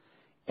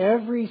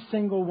 every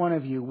single one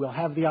of you will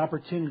have the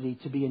opportunity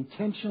to be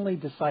intentionally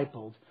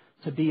discipled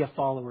to be a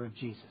follower of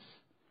Jesus.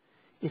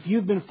 If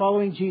you've been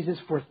following Jesus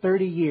for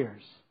 30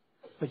 years,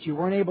 but you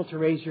weren't able to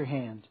raise your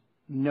hand,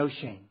 no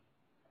shame.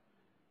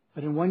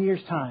 But in 1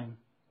 year's time,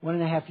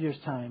 1.5 years'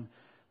 time,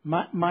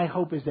 my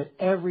hope is that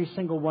every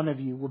single one of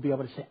you will be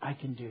able to say, I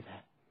can do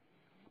that.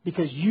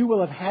 Because you will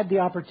have had the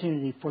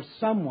opportunity for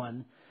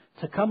someone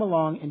to come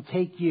along and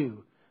take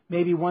you,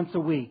 maybe once a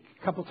week,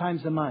 a couple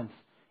times a month,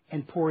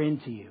 and pour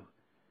into you.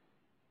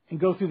 And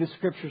go through the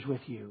scriptures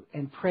with you,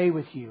 and pray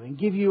with you, and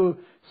give you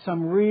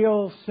some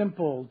real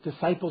simple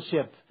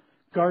discipleship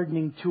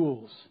gardening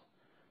tools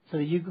so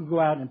that you can go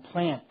out and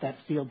plant that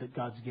field that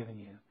God's given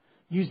you.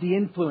 Use the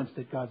influence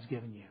that God's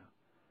given you.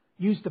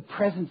 Use the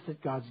presence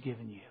that God's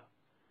given you.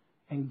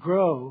 And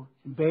grow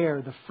and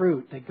bear the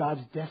fruit that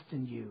God's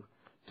destined you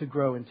to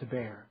grow and to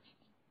bear.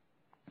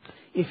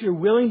 If you're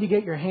willing to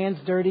get your hands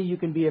dirty, you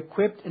can be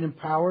equipped and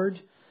empowered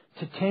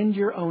to tend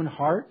your own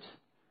heart,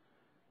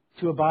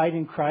 to abide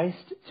in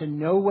Christ, to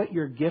know what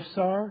your gifts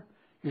are,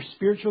 your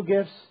spiritual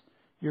gifts,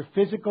 your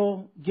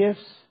physical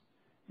gifts,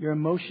 your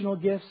emotional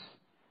gifts,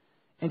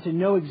 and to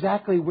know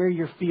exactly where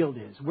your field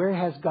is. Where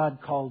has God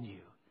called you?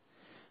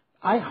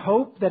 I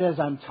hope that as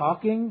I'm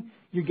talking,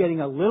 you're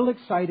getting a little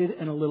excited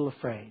and a little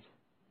afraid.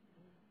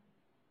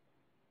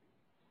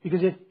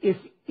 Because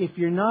if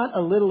you're not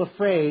a little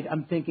afraid,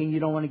 I'm thinking you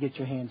don't want to get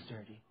your hands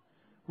dirty.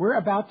 We're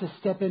about to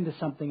step into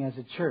something as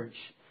a church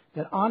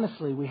that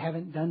honestly we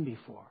haven't done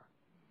before.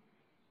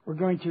 We're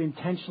going to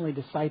intentionally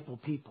disciple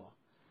people.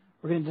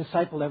 We're going to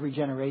disciple every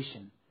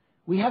generation.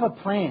 We have a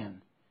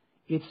plan.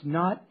 It's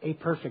not a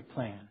perfect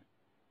plan,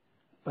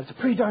 but it's a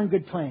pretty darn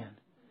good plan.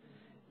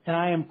 And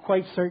I am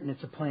quite certain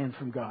it's a plan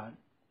from God.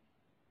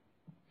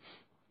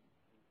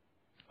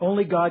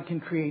 Only God can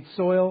create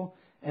soil,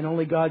 and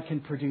only God can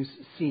produce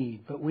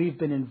seed. But we've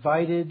been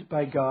invited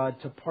by God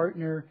to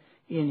partner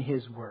in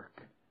His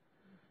work.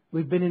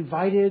 We've been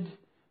invited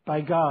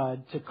by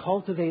God to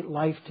cultivate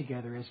life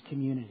together as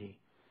community.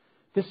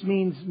 This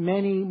means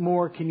many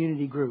more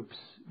community groups.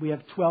 We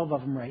have 12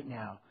 of them right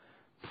now.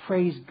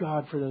 Praise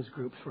God for those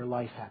groups where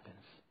life happens.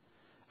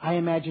 I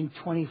imagine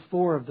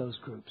 24 of those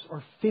groups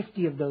or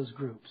 50 of those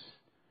groups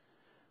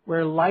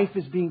where life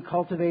is being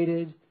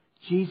cultivated,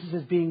 Jesus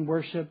is being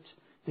worshipped,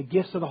 the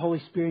gifts of the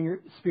Holy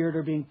Spirit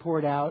are being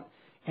poured out,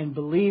 and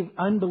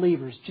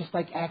unbelievers, just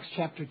like Acts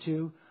chapter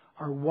 2,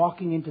 are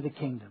walking into the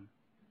kingdom.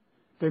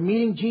 They're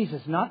meeting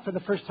Jesus not for the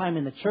first time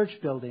in the church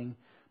building,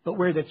 but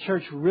where the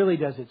church really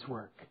does its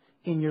work,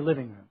 in your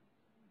living room,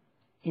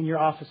 in your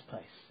office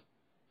place,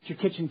 at your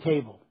kitchen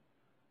table,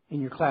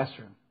 in your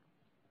classroom.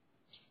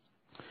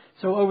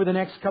 So over the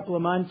next couple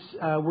of months,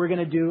 we're going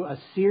to do a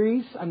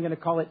series. I'm going to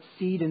call it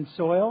Seed and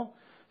Soil.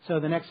 So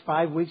the next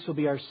 5 weeks will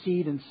be our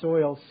Seed and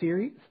Soil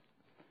series.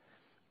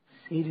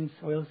 Seed and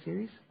Soil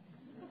series.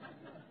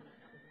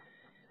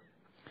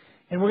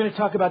 And we're going to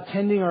talk about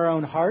tending our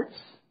own hearts,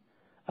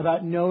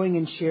 about knowing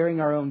and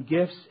sharing our own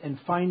gifts, and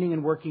finding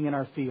and working in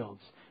our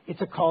fields.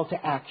 It's a call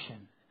to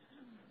action.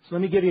 So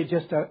let me give you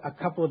just a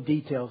couple of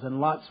details, and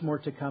lots more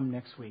to come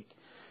next week.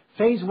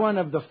 Phase 1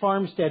 of the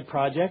Farmstead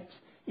Project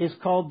is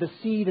called the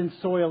Seed and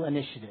Soil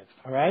Initiative.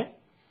 All right?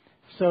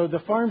 So the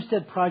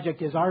Farmstead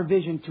Project is our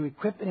vision to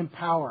equip and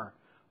empower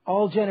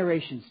all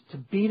generations to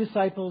be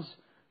disciples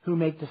who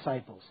make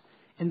disciples.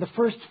 And the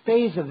first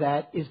phase of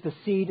that is the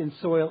Seed and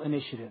Soil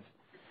Initiative.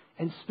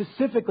 And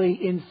specifically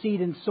in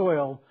Seed and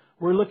Soil,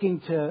 we're looking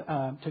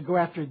to go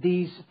after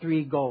these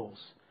 3 goals.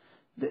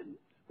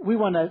 We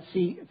want to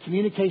see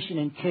communication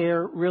and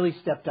care really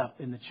stepped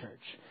up in the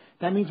church.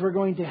 That means we're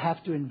going to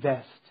have to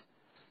invest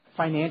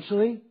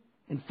financially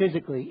and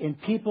physically in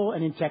people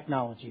and in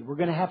technology. We're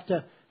going to have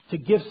to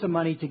give some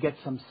money to get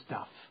some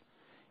stuff.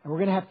 And we're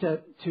going to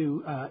have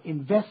to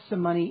invest some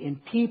money in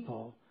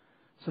people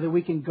so that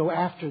we can go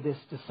after this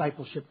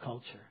discipleship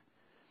culture.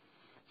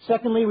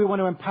 Secondly, we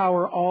want to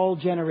empower all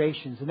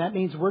generations. And that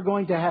means we're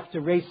going to have to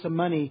raise some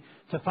money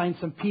to find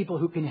some people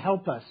who can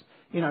help us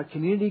in our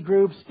community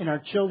groups, in our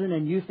children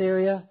and youth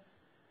area.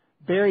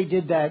 Barry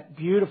did that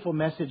beautiful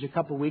message a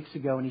couple weeks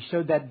ago, and he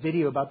showed that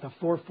video about the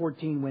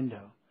 414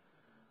 window.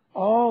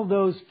 All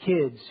those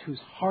kids whose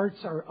hearts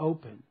are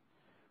open,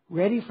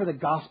 ready for the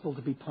gospel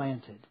to be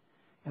planted.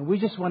 And we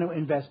just want to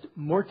invest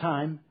more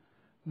time,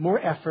 more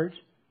effort,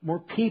 more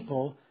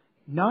people,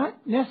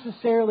 not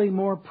necessarily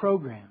more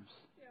programs.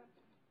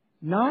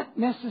 Not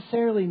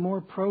necessarily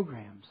more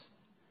programs,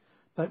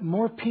 but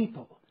more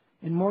people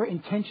and more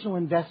intentional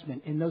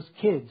investment in those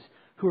kids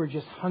who are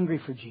just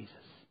hungry for Jesus,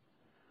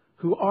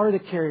 who are the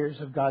carriers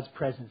of God's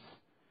presence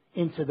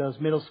into those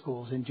middle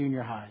schools and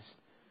junior highs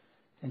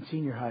and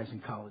senior highs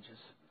and colleges.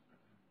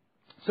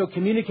 So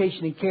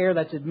communication and care,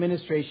 that's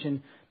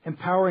administration,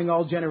 empowering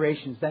all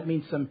generations. That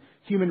means some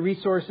human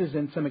resources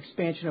and some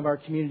expansion of our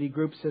community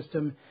group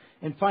system.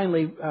 And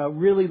finally,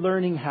 really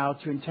learning how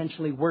to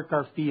intentionally work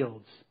our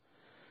fields.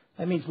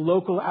 That means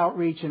local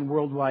outreach and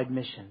worldwide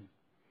mission.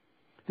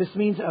 This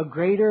means a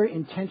greater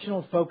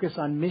intentional focus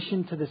on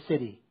mission to the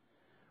city.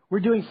 We're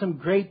doing some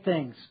great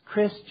things.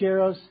 Chris,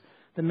 Jaros,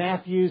 the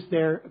Matthews,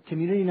 their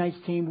Community Nights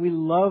team, we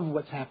love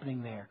what's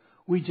happening there.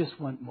 We just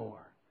want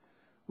more.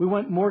 We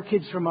want more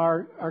kids from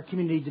our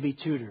community to be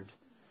tutored.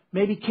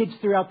 Maybe kids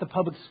throughout the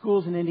public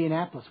schools in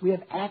Indianapolis. We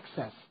have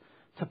access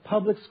to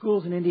public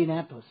schools in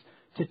Indianapolis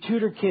to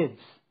tutor kids.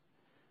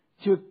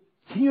 Can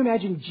you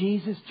imagine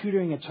Jesus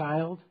tutoring a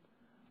child?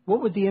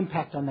 What would the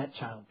impact on that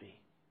child be?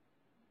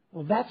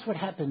 Well, that's what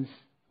happens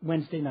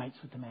Wednesday nights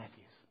with the Matthews.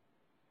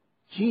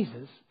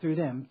 Jesus, through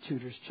them,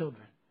 tutors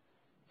children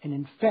and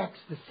infects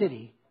the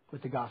city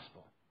with the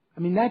gospel. I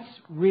mean, that's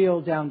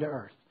real down to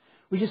earth.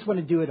 We just want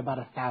to do it about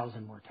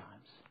 1,000 more times.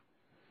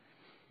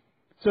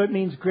 So it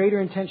means greater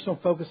intentional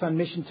focus on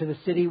mission to the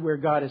city where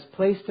God has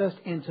placed us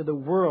and to the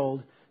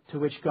world to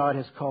which God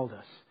has called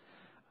us.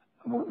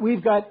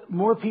 We've got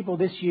more people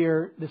this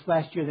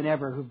last year than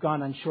ever who've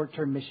gone on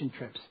short-term mission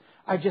trips.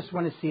 I just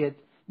want to see it.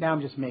 Now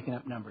I'm just making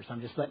up numbers.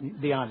 I'm just letting you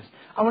be honest.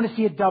 I want to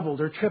see it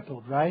doubled or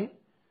tripled, right?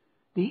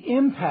 The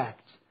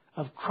impact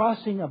of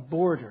crossing a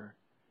border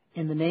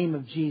in the name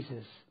of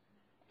Jesus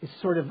is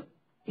sort of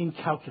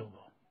incalculable.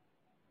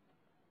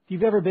 If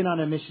you've ever been on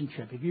a mission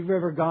trip, if you've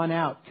ever gone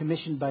out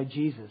commissioned by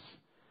Jesus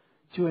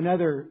to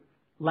another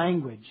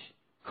language,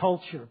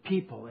 culture,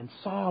 people, and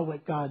saw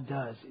what God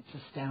does,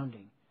 it's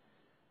astounding.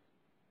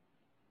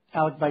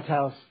 Alex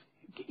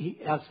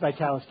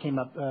Vitalis came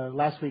up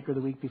last week or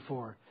the week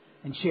before.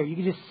 and share. You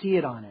can just see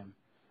it on him.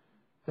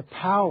 The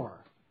power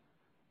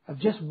of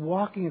just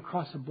walking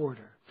across a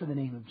border for the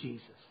name of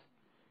Jesus.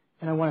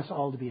 And I want us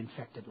all to be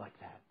infected like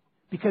that.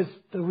 Because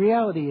the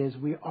reality is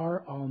we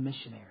are all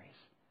missionaries.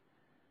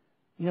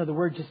 You know, the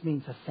word just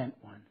means a sent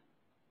one.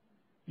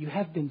 You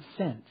have been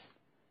sent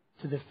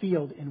to the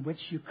field in which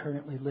you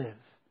currently live.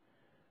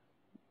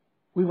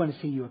 We want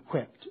to see you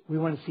equipped. We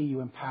want to see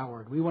you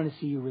empowered. We want to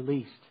see you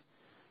released.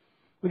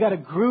 We got a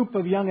group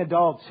of young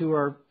adults who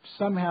are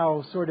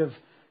somehow sort of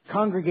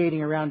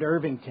congregating around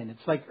Irvington.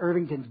 It's like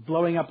Irvington's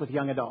blowing up with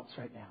young adults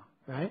right now,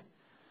 right?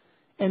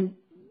 And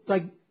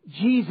like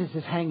Jesus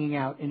is hanging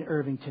out in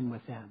Irvington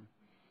with them.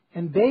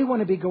 And they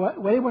want to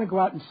go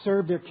out and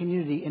serve their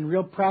community in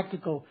real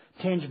practical,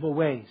 tangible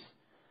ways.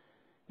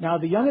 Now,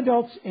 the young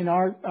adults in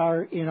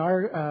our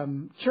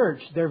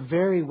church, they're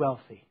very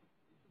wealthy.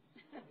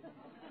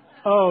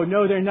 Oh,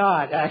 no, they're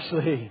not,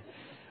 actually.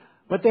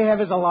 What they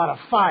have is a lot of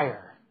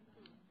fire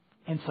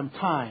and some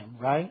time,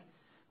 right?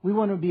 We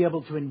want to be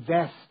able to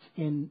invest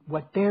in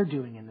what they're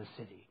doing in the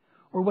city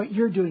or what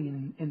you're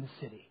doing in the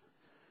city.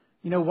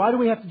 You know, why do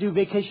we have to do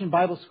Vacation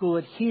Bible School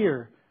at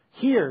here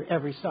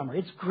every summer?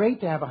 It's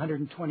great to have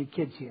 120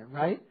 kids here,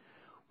 right?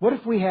 What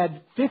if we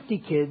had 50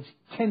 kids,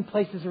 10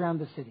 places around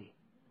the city?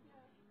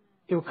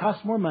 It would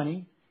cost more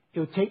money, it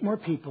would take more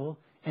people,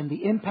 and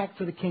the impact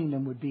for the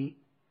kingdom would be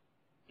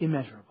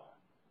immeasurable.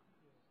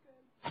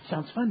 That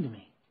sounds fun to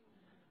me.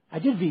 I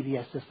did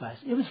VBS this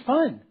last. It was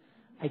fun.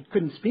 I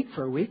couldn't speak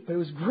for a week, but it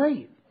was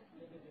great.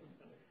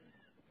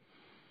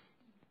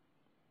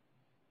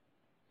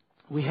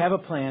 We have a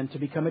plan to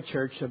become a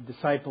church of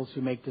disciples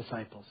who make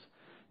disciples.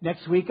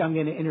 Next week, I'm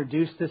going to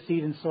introduce the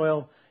Seed and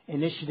Soil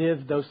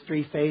Initiative, those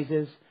 3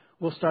 phases.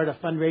 We'll start a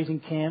fundraising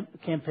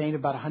campaign,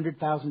 about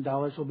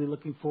 $100,000 we'll be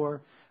looking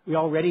for. We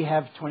already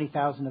have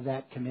 20,000 of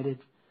that committed.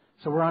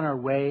 So we're on our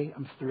way.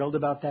 I'm thrilled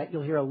about that.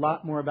 You'll hear a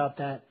lot more about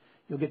that.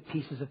 You'll get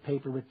pieces of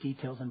paper with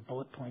details and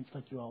bullet points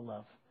like you all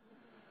love.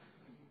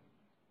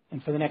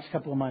 And for the next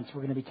couple of months,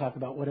 we're going to be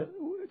talking about what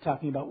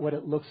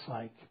it looks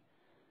like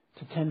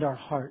to tend our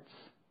hearts,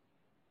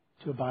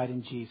 to abide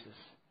in Jesus,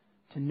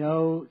 to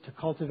know, to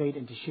cultivate,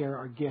 and to share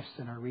our gifts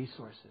and our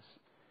resources,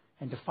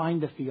 and to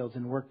find the fields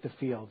and work the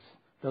fields,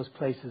 those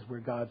places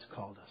where God's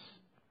called us.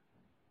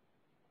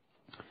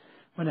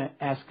 I'm going to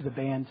ask the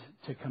band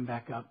to come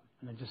back up,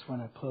 and I just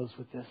want to close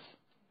with this.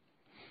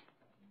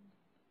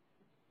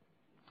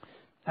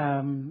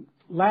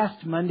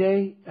 Last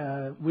Monday,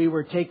 we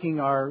were taking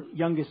our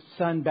youngest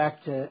son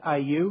back to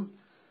IU.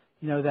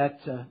 You know,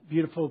 that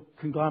beautiful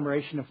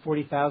conglomeration of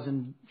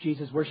 40,000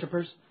 Jesus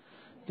worshipers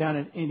down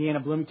in Indiana,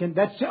 Bloomington.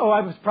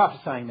 I was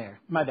prophesying there.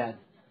 My bad.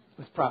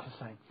 I was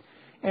prophesying.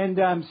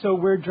 And so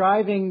we're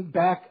driving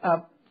back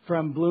up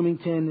from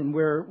Bloomington, and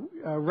we're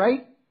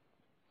right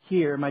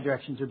here. My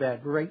directions are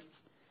bad. We're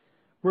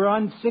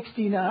on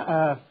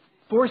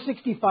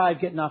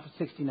 465 getting off of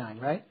 69,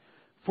 right?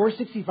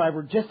 465,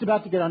 we're just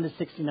about to get onto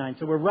 69.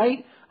 So we're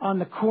right on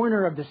the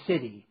corner of the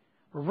city.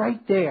 We're right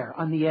there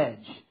on the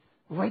edge.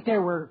 We're right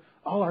there where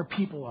all our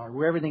people are,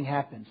 where everything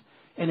happens.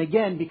 And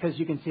again, because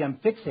you can see I'm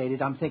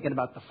fixated, I'm thinking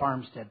about the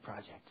Farmstead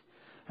Project.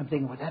 I'm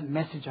thinking about that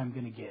message I'm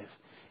going to give.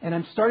 And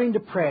I'm starting to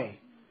pray.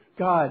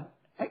 God,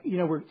 you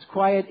know, it's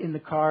quiet in the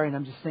car, and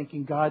I'm just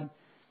thinking, God,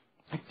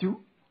 I'm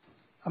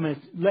going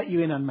to let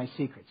you in on my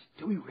secrets.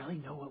 Do we really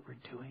know what we're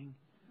doing?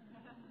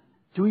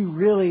 Do we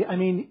really,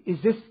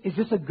 is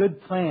this a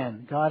good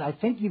plan? God, I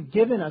think you've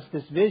given us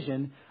this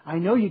vision. I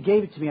know you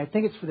gave it to me. I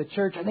think it's for the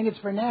church. I think it's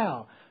for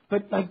now.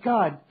 But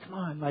God, come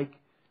on,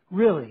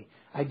 really.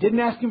 I didn't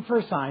ask him for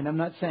a sign. I'm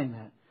not saying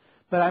that.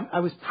 But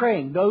I was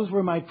praying. Those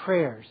were my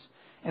prayers.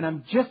 And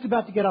I'm just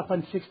about to get up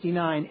on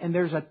 69, and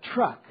there's a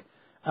truck,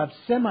 a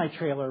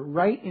semi-trailer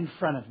right in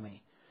front of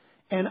me.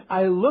 And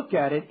I look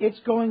at it.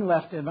 It's going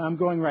left, and I'm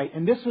going right.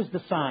 And this was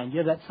the sign. You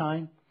have that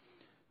sign?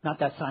 Not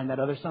that sign, that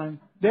other sign.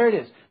 There it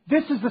is.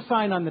 This is the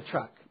sign on the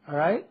truck, all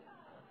right?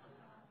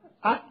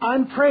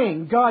 I'm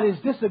praying, God, is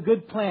this a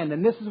good plan?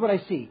 And this is what I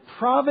see.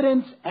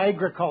 Providence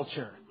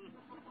Agriculture.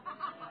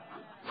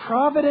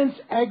 Providence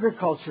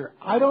Agriculture.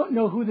 I don't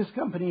know who this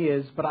company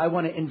is, but I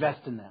want to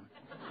invest in them.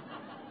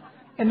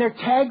 And their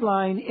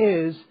tagline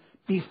is,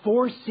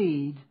 before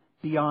seed,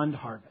 beyond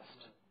harvest.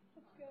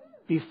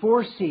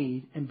 Before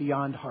seed and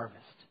beyond harvest.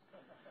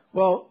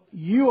 Well,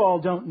 you all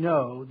don't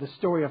know the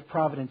story of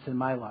Providence in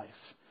my life.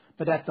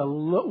 But at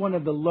one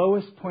of the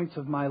lowest points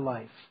of my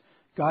life,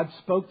 God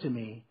spoke to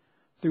me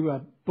through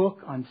a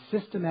book on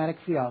systematic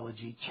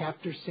theology,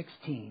 chapter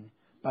 16,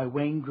 by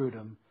Wayne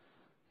Grudem.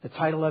 The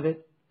title of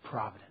it,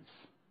 Providence.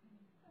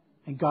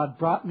 And God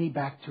brought me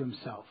back to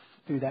himself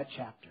through that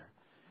chapter.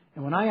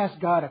 And when I asked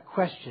God a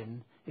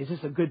question, is this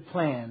a good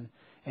plan?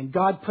 And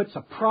God puts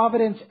a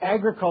Providence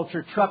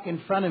Agriculture truck in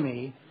front of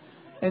me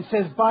and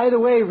says, by the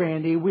way,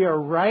 Randy, we are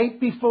right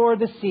before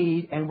the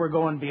seed and we're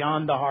going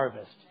beyond the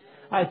harvest.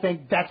 I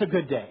think that's a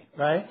good day,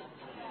 right?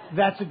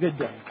 That's a good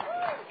day.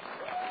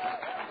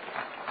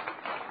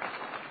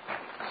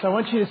 So I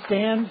want you to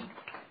stand,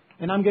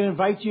 and I'm going to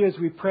invite you as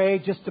we pray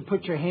just to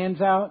put your hands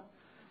out.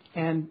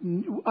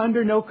 And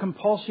under no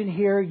compulsion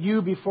here,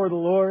 you before the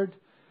Lord,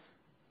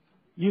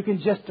 you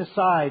can just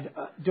decide,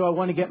 do I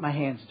want to get my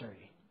hands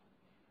dirty?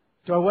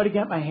 Do I want to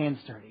get my hands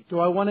dirty? Do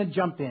I want to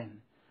jump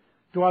in?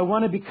 Do I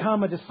want to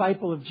become a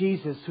disciple of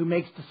Jesus who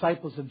makes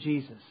disciples of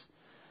Jesus?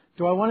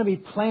 Do I want to be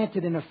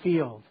planted in a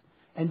field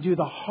and do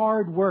the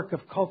hard work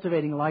of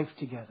cultivating life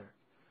together?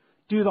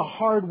 Do the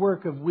hard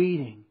work of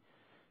weeding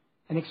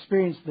and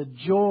experience the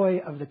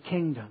joy of the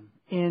kingdom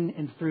in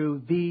and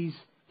through these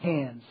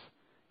hands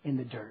in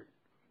the dirt?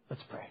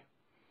 Let's pray.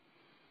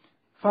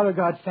 Father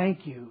God,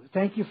 thank you.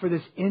 Thank you for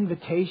this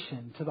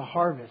invitation to the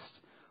harvest.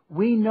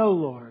 We know,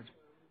 Lord,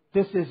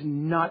 this is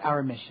not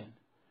our mission.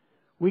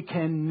 We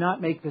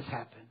cannot make this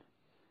happen.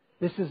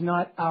 This is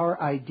not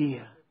our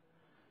idea.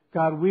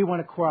 God, we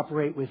want to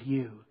cooperate with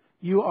you.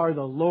 You are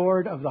the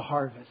Lord of the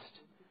harvest.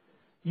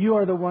 You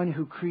are the one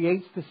who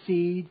creates the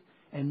seed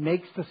and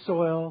makes the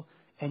soil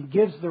and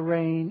gives the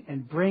rain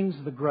and brings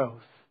the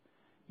growth.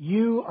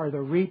 You are the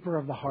reaper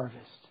of the harvest.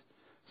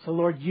 So,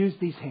 Lord, use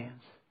these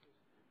hands.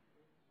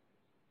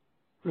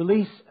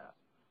 Release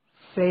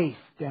faith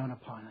down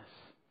upon us.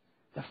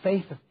 The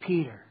faith of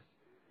Peter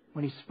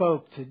when he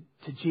spoke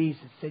to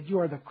Jesus, said, you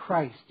are the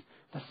Christ,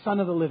 the Son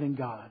of the living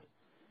God.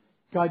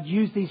 God,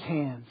 use these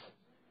hands.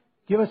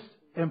 Give us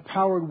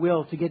empowered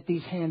will to get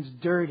these hands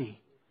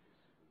dirty,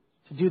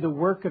 to do the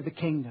work of the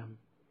kingdom,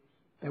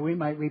 that we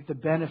might reap the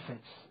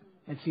benefits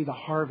and see the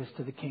harvest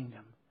of the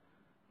kingdom.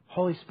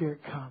 Holy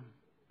Spirit, come.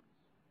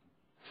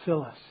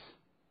 Fill us.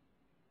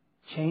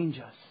 Change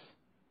us.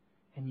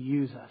 And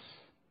use us.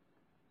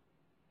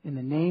 In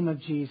the name of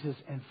Jesus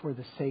and for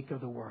the sake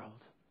of the world.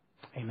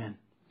 Amen.